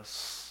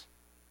Jesus,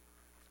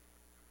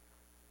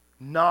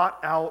 not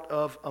out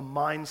of a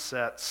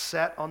mindset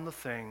set on the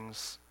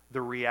things,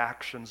 the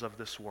reactions of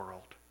this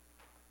world.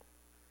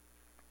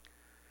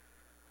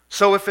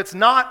 So if it's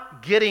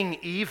not getting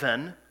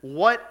even,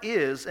 what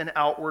is an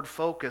outward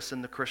focus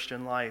in the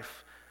Christian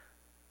life?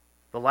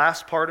 The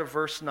last part of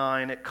verse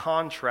 9, it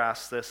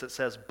contrasts this. It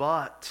says,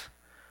 but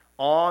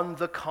on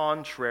the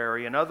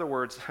contrary, in other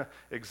words,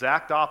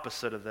 exact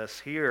opposite of this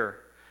here,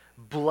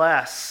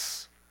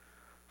 bless,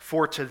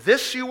 for to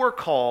this you were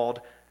called,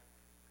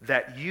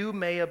 that you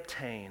may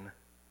obtain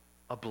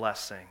a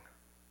blessing.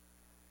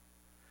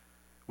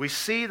 we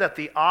see that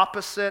the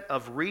opposite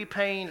of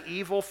repaying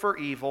evil for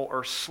evil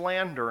or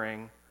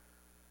slandering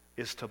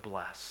is to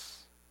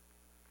bless.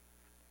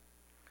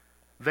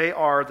 They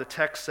are, the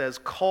text says,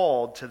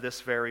 called to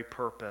this very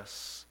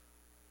purpose.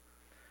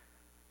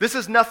 This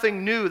is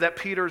nothing new that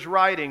Peter's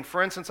writing.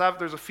 For instance,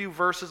 there's a few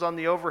verses on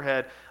the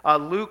overhead.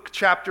 Luke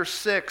chapter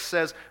 6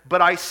 says,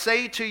 "But I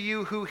say to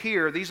you who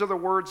hear," these are the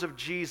words of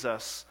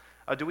Jesus.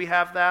 Do we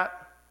have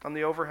that on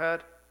the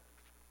overhead?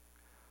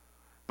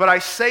 "But I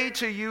say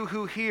to you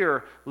who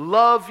hear,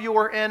 love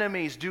your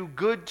enemies, do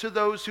good to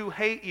those who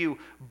hate you,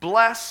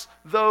 bless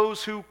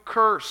those who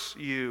curse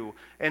you,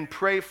 and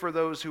pray for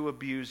those who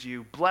abuse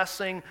you."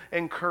 Blessing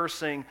and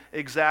cursing,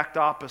 exact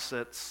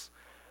opposites.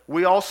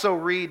 We also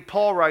read,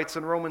 Paul writes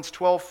in Romans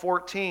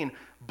 12:14,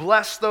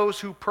 "Bless those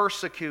who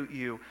persecute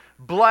you.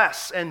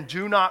 Bless and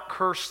do not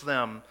curse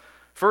them."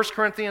 1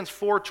 Corinthians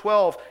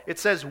 4:12, it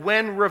says,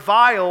 "When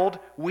reviled,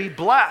 we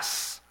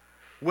bless.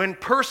 When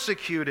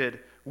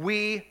persecuted,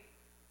 we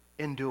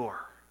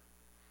endure."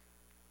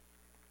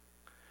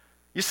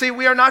 You see,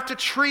 we are not to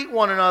treat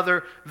one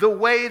another the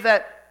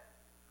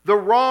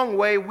wrong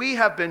way we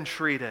have been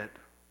treated.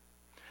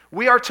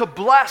 We are to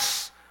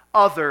bless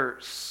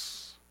others.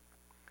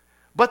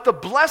 But the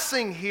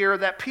blessing here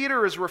that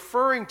Peter is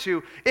referring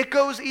to, it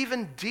goes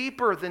even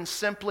deeper than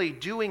simply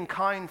doing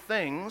kind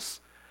things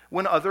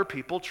when other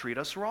people treat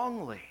us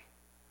wrongly.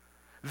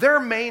 There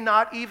may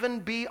not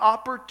even be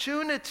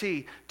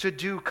opportunity to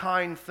do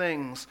kind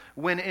things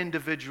when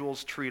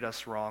individuals treat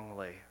us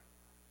wrongly.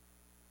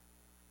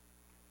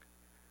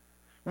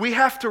 We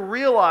have to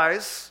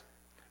realize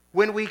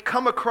when we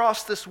come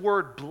across this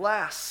word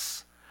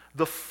bless,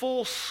 the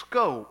full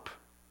scope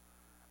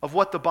of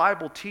what the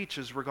Bible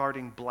teaches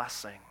regarding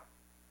blessing.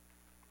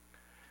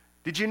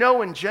 Did you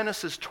know in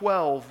Genesis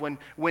 12,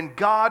 when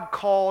God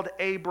called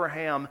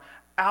Abraham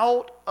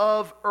out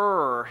of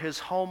Ur, his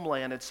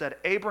homeland, it said,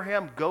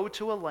 "Abraham, go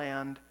to a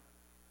land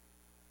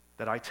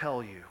that I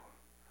tell you.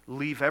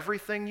 Leave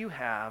everything you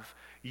have.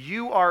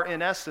 You are,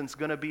 in essence,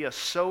 going to be a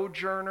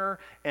sojourner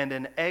and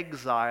an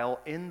exile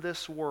in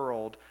this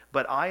world,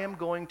 but I am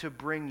going to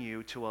bring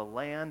you to a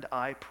land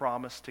I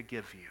promised to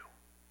give you."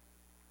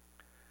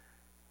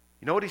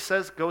 You know what he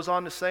says, goes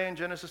on to say in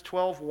Genesis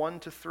 12,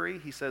 1-3?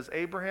 He says,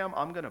 "Abraham,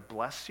 I'm going to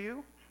bless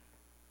you,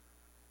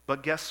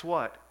 but guess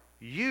what?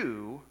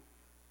 You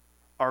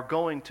are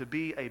going to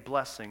be a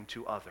blessing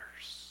to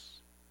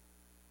others."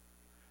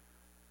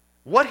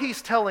 What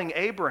he's telling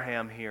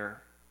Abraham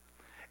here,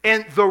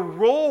 and the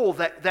role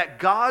that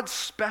God's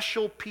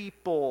special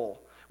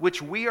people, which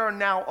we are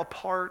now a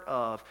part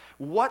of,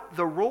 what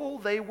the role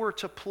they were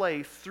to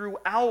play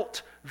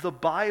throughout the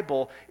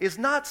Bible is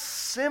not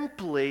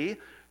simply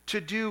to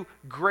do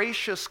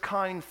gracious,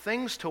 kind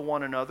things to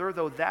one another,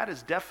 though that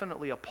is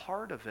definitely a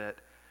part of it.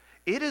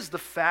 It is the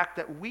fact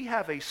that we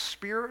have a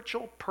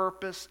spiritual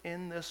purpose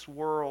in this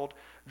world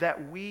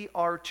that we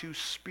are to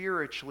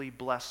spiritually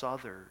bless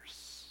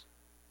others.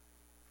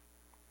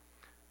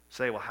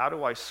 Say, well, how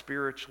do I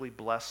spiritually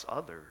bless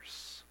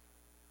others?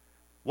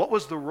 What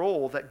was the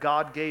role that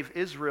God gave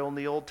Israel in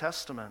the Old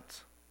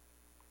Testament?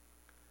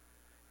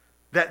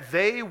 That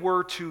they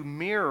were to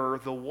mirror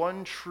the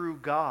one true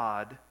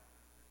God.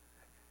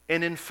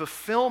 And in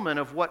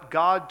fulfillment of what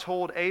God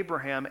told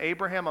Abraham,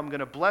 "Abraham, I'm going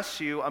to bless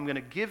you, I'm going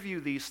to give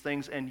you these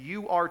things, and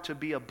you are to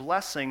be a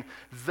blessing."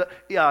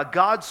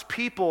 God's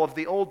people of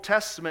the Old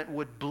Testament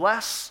would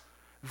bless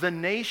the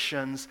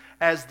nations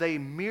as they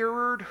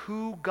mirrored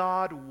who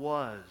God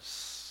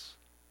was.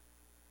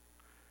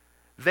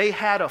 They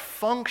had a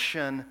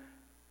function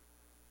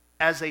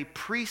as a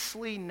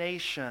priestly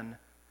nation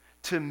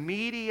to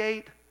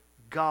mediate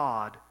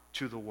God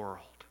to the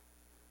world.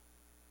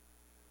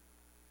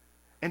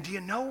 And do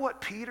you know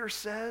what Peter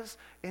says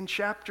in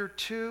chapter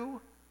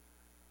 2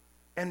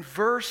 and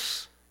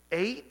verse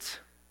 8?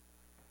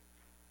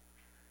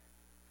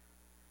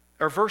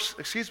 Or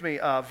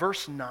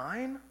verse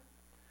 9?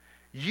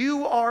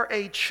 "You are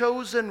a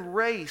chosen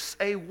race."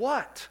 A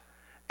what?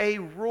 A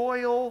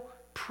royal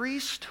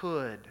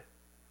priesthood.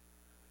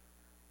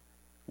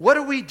 What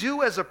do we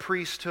do as a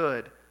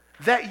priesthood?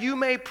 "That you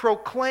may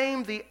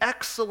proclaim the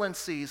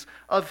excellencies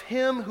of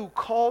him who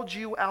called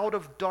you out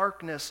of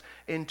darkness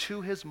into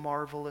his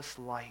marvelous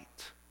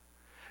light."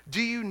 Do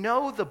you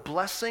know the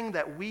blessing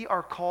that we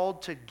are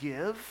called to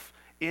give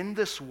in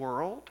this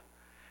world?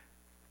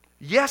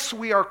 Yes,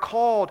 we are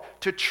called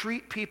to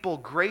treat people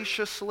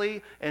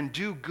graciously and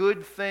do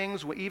good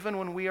things even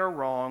when we are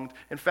wronged.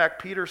 In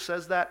fact, Peter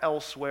says that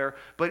elsewhere.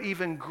 But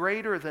even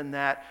greater than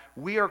that,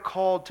 we are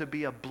called to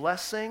be a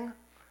blessing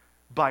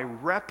by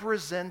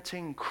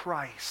representing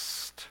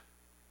Christ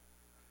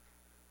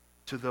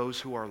to those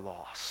who are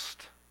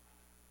lost.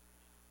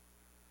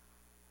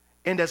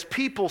 And as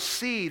people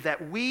see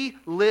that we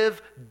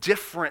live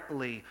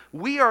differently,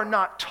 we are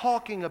not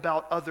talking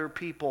about other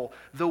people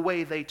the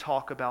way they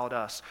talk about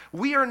us.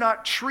 We are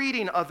not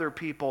treating other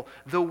people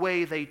the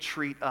way they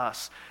treat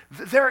us.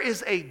 There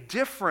is a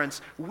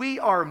difference. We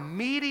are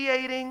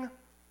mediating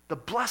the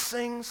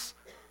blessings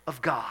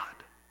of God.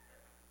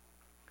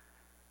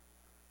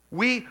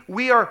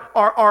 We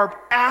are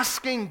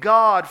asking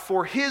God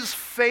for His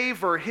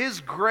favor, His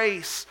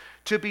grace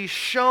to be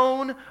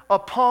shown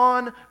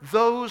upon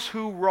those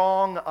who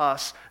wrong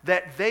us,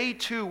 that they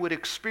too would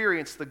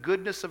experience the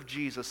goodness of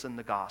Jesus in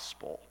the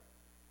gospel.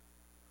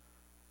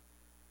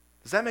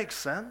 Does that make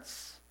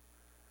sense?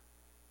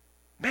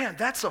 Man,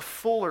 that's a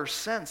fuller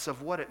sense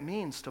of what it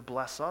means to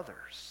bless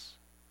others.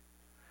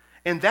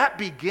 And that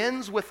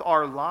begins with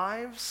our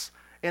lives,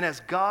 and as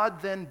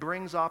God then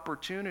brings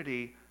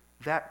opportunity,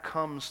 that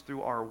comes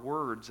through our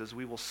words, as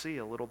we will see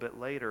a little bit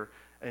later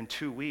in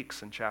 2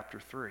 weeks in chapter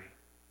 3.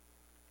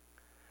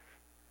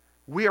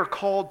 We are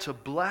called to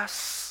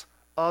bless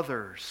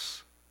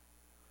others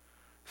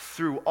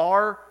through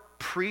our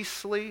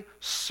priestly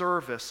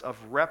service of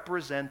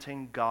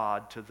representing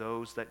God to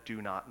those that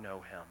do not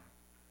know Him.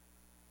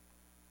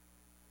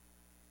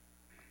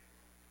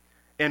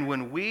 And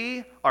when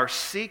we are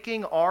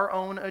seeking our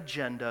own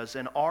agendas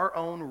and our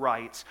own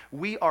rights,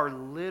 we are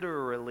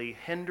literally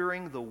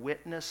hindering the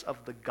witness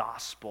of the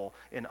gospel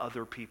in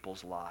other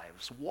people's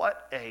lives.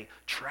 What a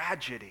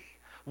tragedy.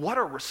 What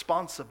a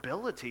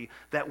responsibility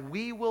that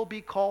we will be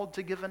called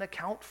to give an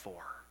account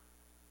for.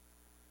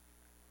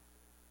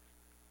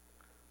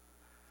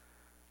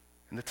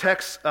 And the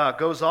text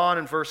goes on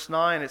in verse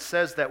 9. It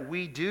says that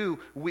we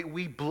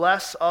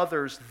bless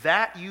others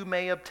that you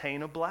may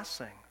obtain a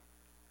blessing.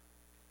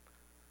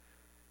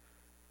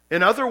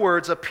 In other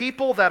words, a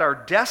people that are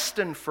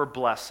destined for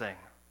blessing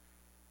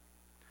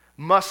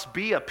must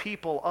be a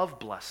people of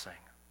blessing.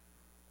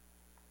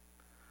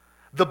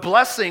 The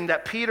blessing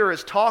that Peter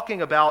is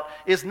talking about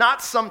is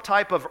not some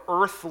type of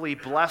earthly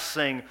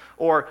blessing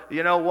or,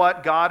 you know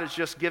what, God is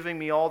just giving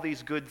me all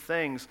these good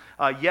things.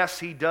 Yes,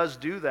 He does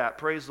do that,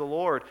 praise the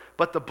Lord.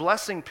 But the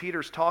blessing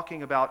Peter's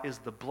talking about is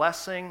the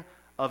blessing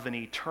of an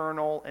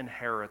eternal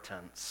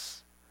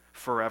inheritance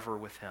forever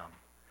with Him.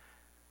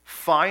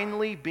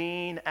 Finally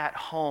being at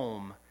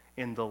home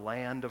in the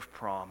land of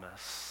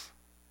promise.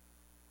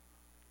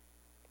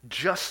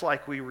 Just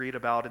like we read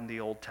about in the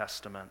Old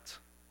Testament.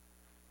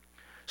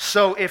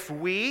 So if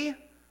we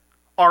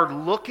are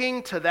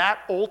looking to that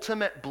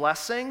ultimate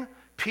blessing,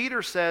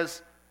 Peter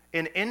says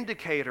an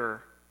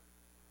indicator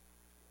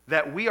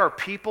that we are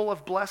people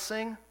of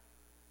blessing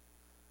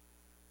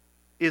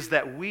is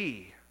that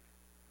we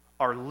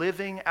are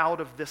living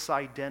out of this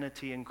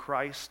identity in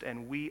Christ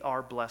and we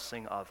are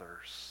blessing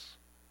others.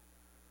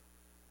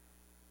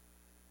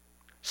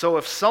 So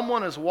if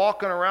someone is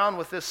walking around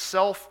with this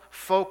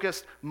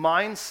self-focused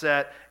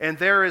mindset and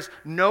there is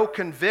no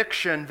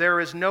conviction, there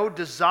is no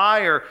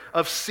desire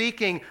of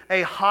seeking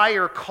a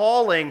higher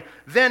calling,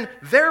 then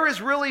there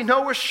is really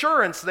no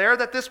assurance there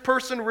that this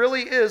person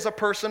really is a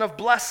person of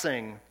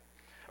blessing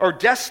or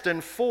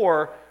destined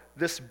for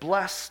this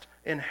blessed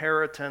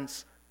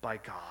inheritance by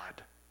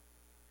God.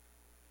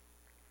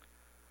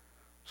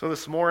 So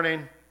this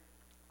morning,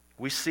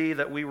 we see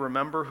that we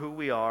remember who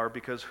we are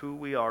because who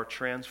we are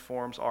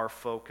transforms our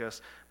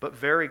focus. But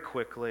very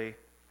quickly,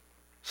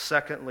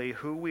 secondly,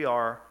 who we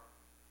are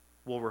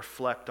will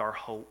reflect our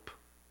hope.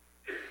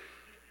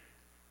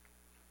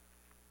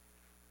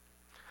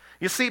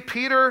 You see,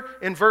 Peter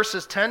in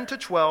verses 10 to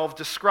 12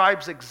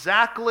 describes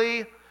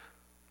exactly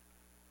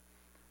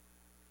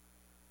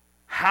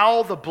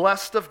how the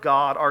blessed of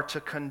God are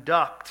to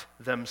conduct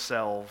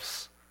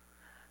themselves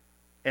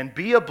and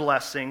be a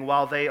blessing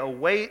while they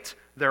await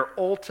their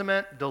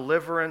ultimate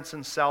deliverance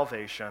and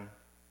salvation.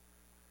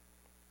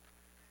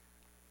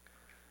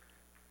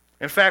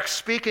 In fact,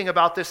 speaking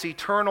about this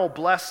eternal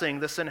blessing,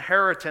 this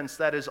inheritance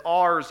that is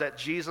ours at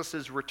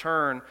Jesus'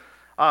 return,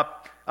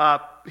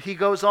 he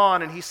goes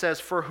on and he says,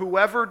 "For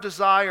whoever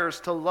desires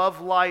to love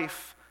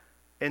life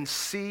and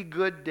see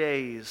good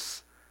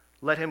days,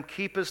 let him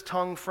keep his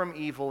tongue from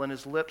evil and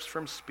his lips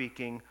from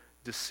speaking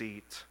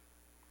deceit."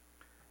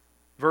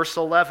 Verse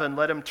 11,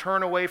 let him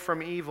turn away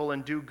from evil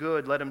and do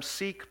good. Let him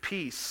seek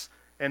peace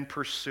and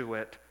pursue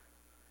it.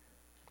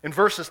 In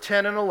verses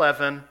 10 and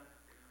 11,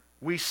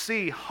 we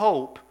see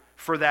hope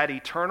for that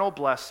eternal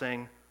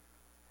blessing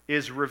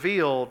is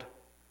revealed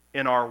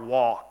in our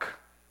walk.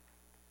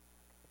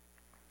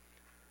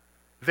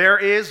 There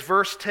is,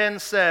 verse 10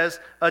 says,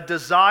 a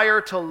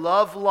desire to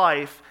love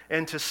life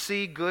and to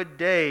see good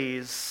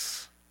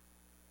days,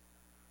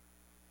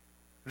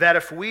 that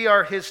if we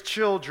are His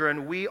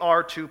children, we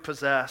are to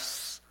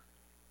possess.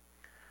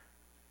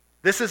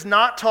 This is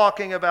not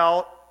talking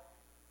about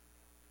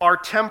our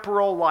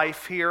temporal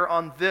life here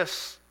on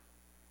this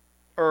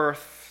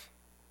earth,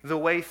 the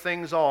way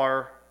things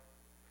are.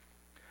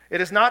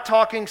 It is not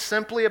talking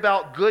simply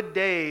about good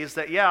days,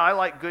 that, yeah, I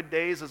like good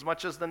days as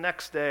much as the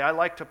next day. I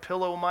like to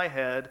pillow my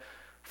head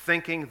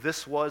thinking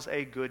this was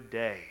a good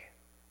day.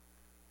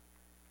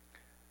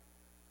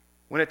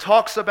 When it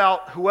talks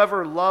about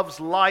whoever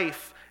loves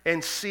life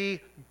and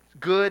see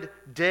good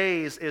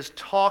days, is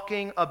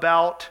talking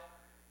about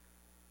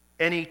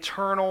an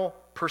eternal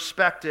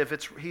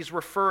perspective. He's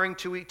referring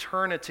to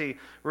eternity.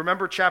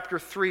 Remember chapter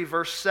 3,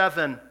 verse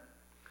 7.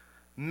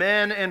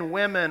 Men and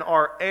women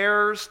are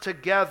heirs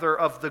together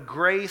of the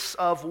grace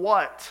of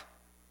what?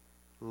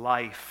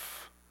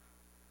 Life.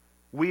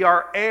 We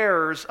are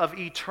heirs of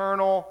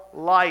eternal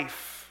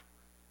life.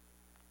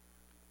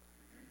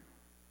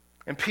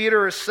 And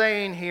Peter is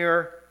saying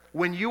here,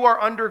 when you are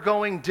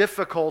undergoing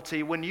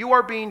difficulty, when you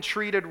are being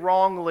treated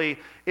wrongly,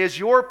 is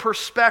your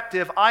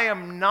perspective, I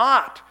am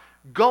not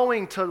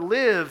going to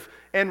live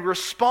and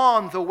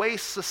respond the way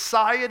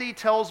society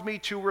tells me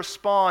to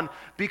respond,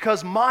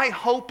 because my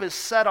hope is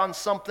set on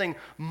something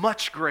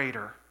much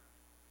greater.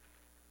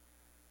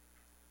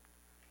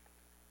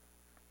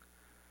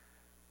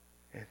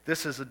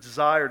 This is a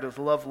desire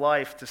to love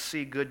life, to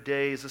see good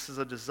days. This is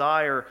a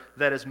desire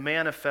that is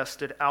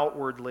manifested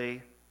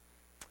outwardly.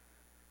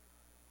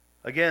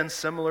 Again,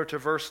 similar to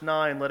verse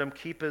 9, let him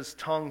keep his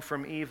tongue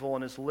from evil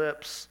and his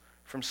lips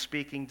from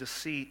speaking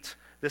deceit.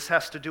 This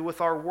has to do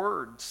with our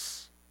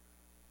words.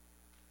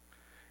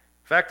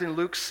 In fact, in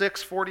Luke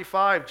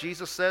 6:45,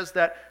 Jesus says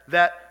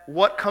that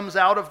what comes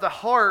out of the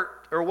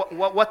heart, or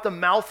what the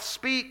mouth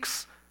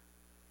speaks,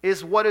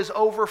 is what is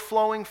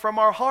overflowing from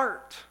our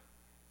heart.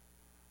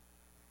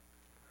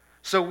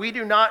 So we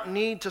do not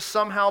need to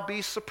somehow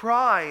be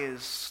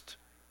surprised.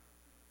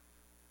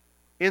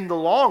 In the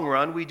long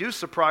run, we do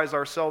surprise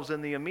ourselves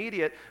in the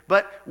immediate,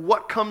 but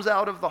what comes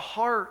out of the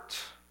heart,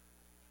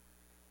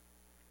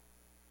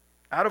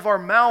 out of our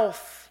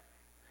mouth,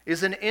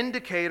 is an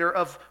indicator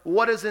of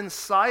what is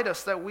inside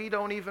us that we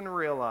don't even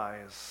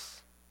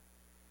realize.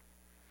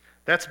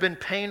 That's been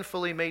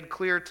painfully made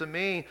clear to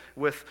me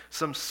with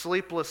some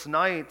sleepless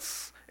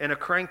nights and a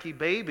cranky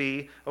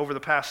baby over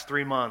the past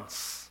 3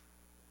 months.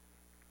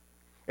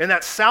 And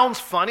that sounds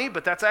funny,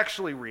 but that's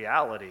actually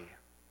reality.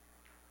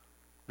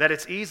 That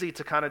it's easy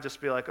to kind of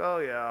just be like, oh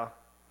yeah,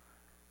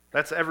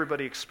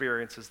 everybody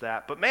experiences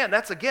that. But man,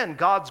 that's again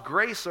God's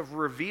grace of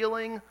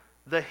revealing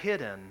the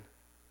hidden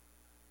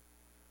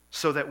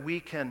so that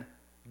we can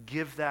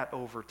give that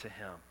over to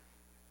Him.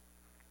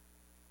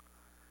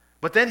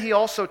 But then he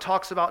also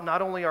talks about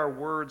not only our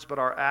words, but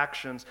our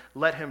actions.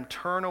 Let him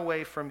turn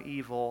away from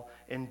evil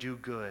and do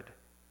good.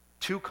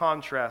 Two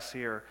contrasts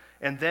here.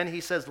 And then he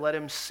says, let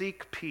him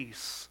seek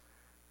peace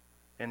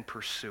and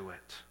pursue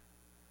it.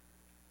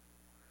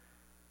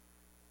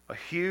 A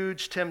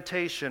huge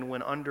temptation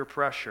when under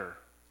pressure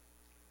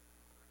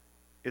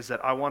is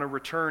that I want to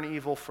return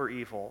evil for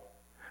evil.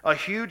 A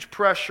huge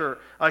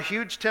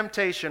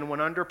temptation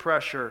when under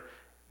pressure,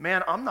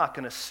 man, I'm not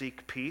going to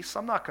seek peace.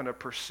 I'm not going to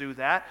pursue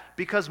that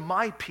because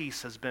my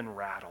peace has been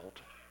rattled.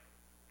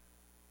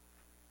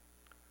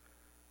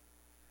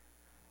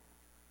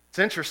 It's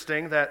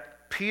interesting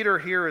that Peter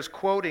here is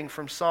quoting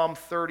from Psalm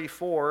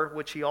 34,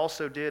 which he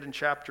also did in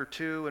chapter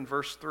 2 and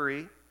verse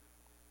 3.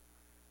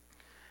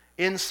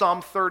 In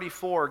Psalm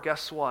 34,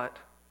 guess what?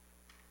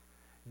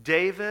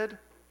 David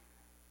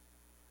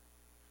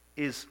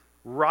is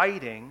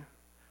writing,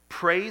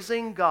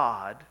 praising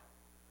God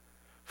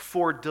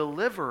for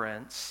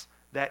deliverance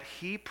that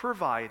he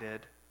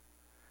provided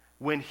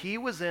when he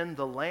was in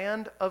the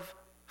land of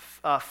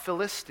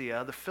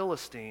Philistia, the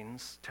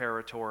Philistines'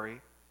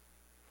 territory,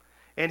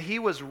 and he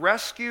was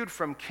rescued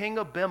from King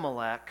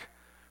Abimelech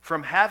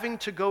from having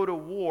to go to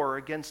war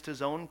against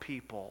his own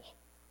people.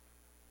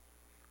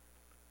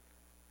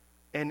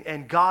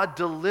 And God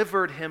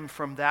delivered him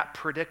from that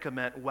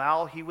predicament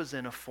while he was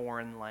in a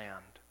foreign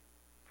land.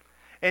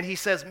 And he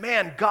says,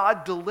 man,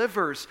 God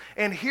delivers.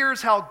 And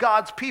here's how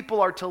God's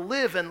people are to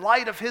live in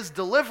light of his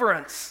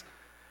deliverance.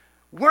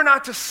 We're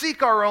not to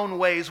seek our own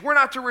ways. We're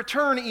not to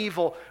return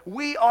evil.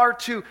 We are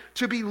to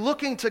be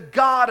looking to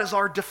God as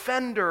our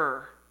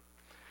defender.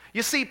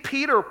 You see,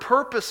 Peter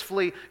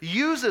purposefully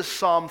uses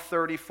Psalm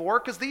 34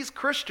 because these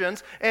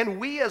Christians,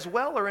 and we as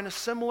well, are in a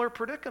similar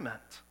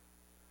predicament.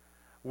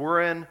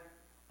 We're in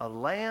a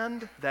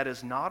land that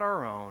is not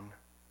our own,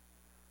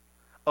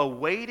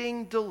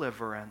 awaiting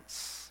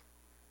deliverance,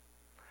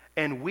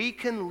 and we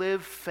can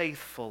live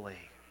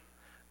faithfully,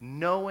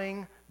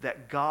 knowing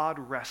that God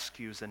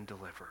rescues and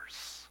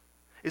delivers.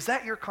 Is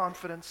that your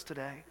confidence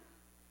today?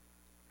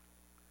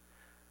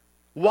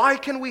 Why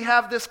can we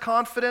have this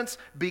confidence?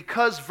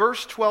 Because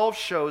verse 12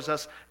 shows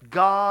us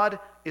God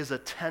is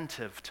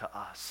attentive to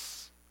us.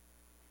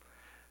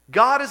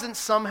 God isn't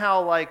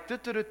somehow like,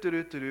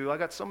 I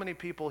got so many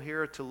people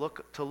here to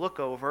look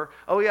over.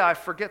 Oh yeah, I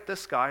forget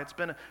this guy. It's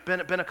been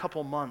a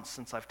couple months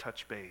since I've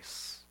touched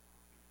base.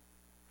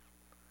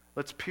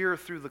 Let's peer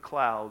through the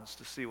clouds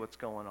to see what's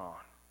going on.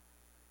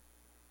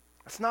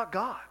 That's not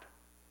God.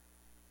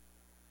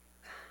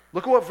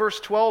 Look at what verse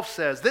 12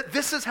 says.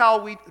 This is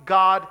how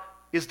God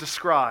is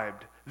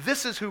described.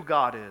 This is who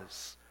God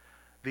is.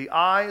 The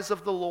eyes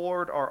of the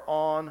Lord are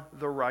on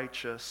the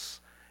righteous,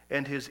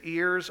 and his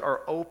ears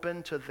are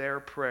open to their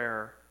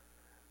prayer.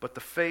 But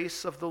the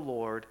face of the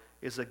Lord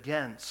is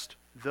against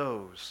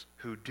those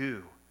who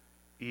do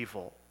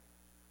evil.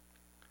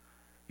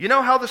 You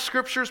know how the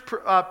scriptures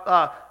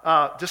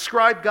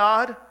describe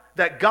God?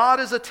 That God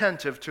is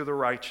attentive to the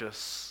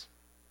righteous.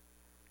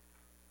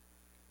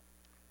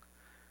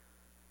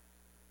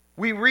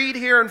 We read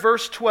here in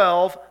verse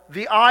 12,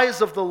 the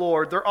eyes of the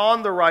Lord, they're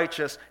on the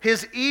righteous.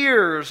 His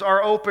ears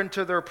are open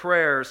to their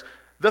prayers.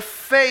 The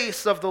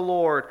face of the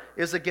Lord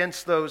is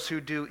against those who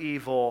do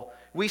evil.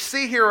 we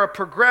see here a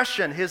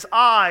progression. His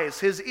eyes,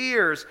 his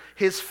ears,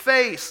 his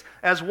face.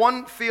 As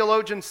one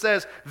theologian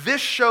says,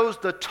 this shows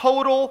the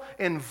total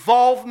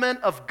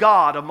involvement of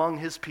God among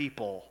his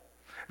people.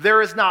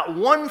 There is not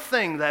one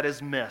thing that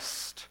is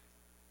missed.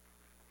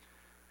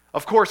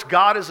 Of course,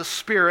 God is a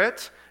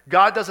spirit.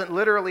 God doesn't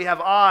literally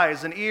have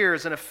eyes and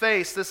ears and a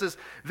face.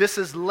 This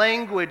is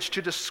language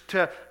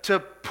to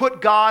put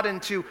God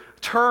into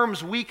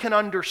terms we can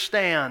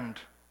understand.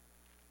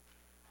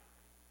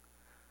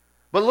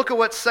 But look at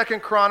what 2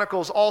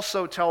 Chronicles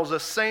also tells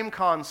us, same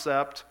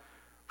concept.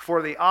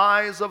 For the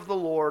eyes of the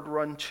Lord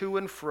run to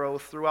and fro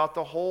throughout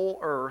the whole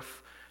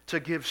earth to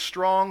give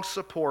strong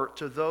support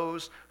to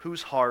those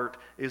whose heart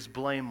is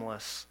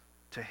blameless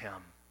to him.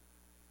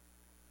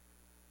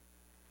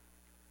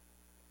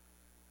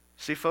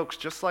 See, folks,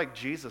 just like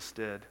Jesus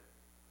did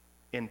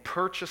in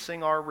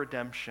purchasing our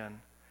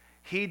redemption,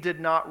 he did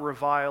not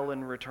revile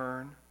in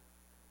return.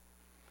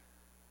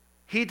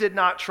 He did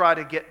not try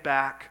to get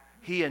back.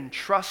 He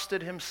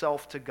entrusted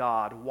himself to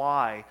God.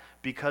 Why?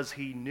 Because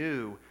he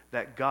knew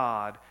that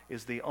God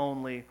is the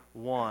only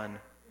one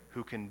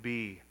who can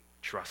be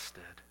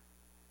trusted.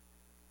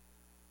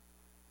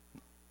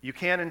 You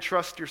can't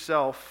entrust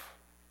yourself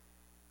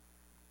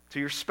to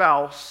your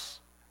spouse.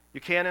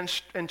 You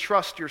can't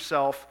entrust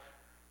yourself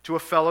to a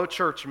fellow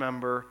church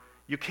member.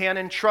 You can't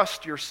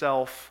entrust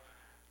yourself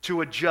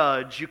to a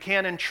judge. You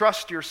can't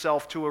entrust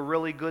yourself to a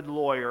really good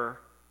lawyer.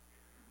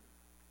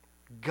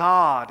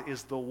 God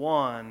is the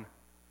one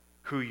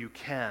who you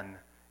can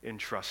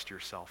entrust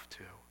yourself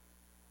to.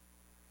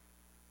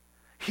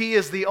 He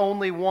is the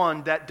only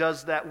one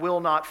that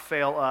will not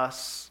fail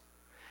us.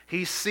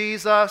 He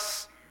sees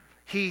us.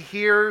 He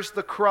hears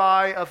the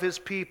cry of his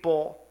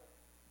people.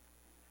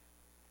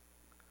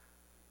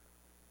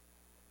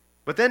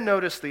 But then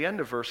notice the end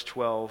of verse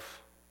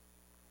 12.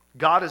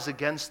 God is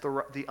against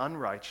the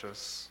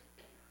unrighteous.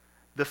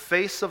 The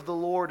face of the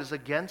Lord is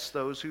against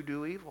those who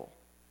do evil.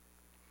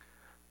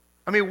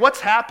 I mean, what's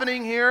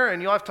happening here,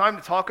 and you'll have time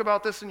to talk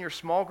about this in your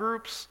small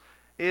groups,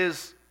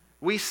 is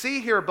we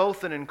see here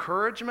both an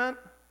encouragement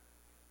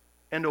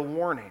and a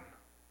warning.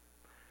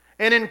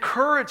 An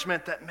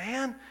encouragement that,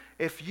 man,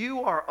 if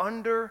you are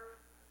under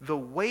the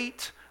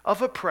weight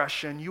of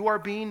oppression, you are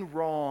being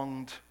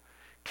wronged,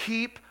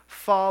 keep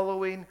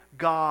following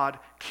God.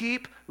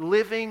 Keep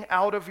living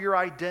out of your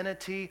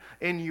identity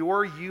in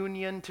your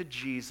union to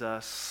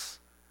Jesus.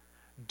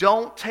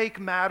 Don't take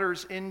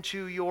matters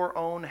into your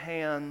own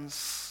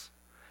hands.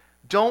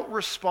 Don't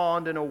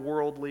respond in a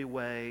worldly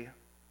way.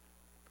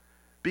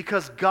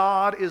 Because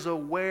God is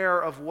aware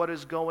of what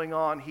is going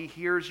on. He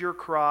hears your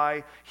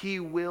cry. He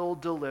will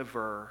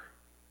deliver.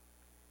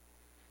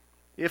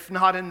 If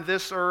not in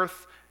this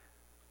earth,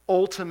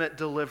 ultimate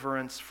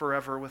deliverance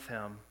forever with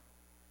him.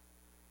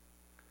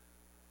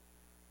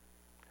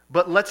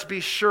 But let's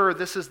be sure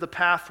this is the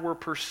path we're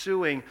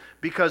pursuing,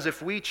 because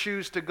if we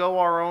choose to go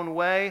our own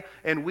way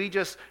and we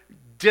just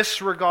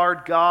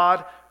disregard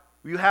God,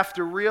 you have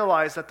to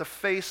realize that the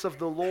face of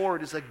the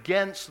Lord is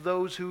against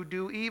those who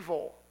do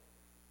evil.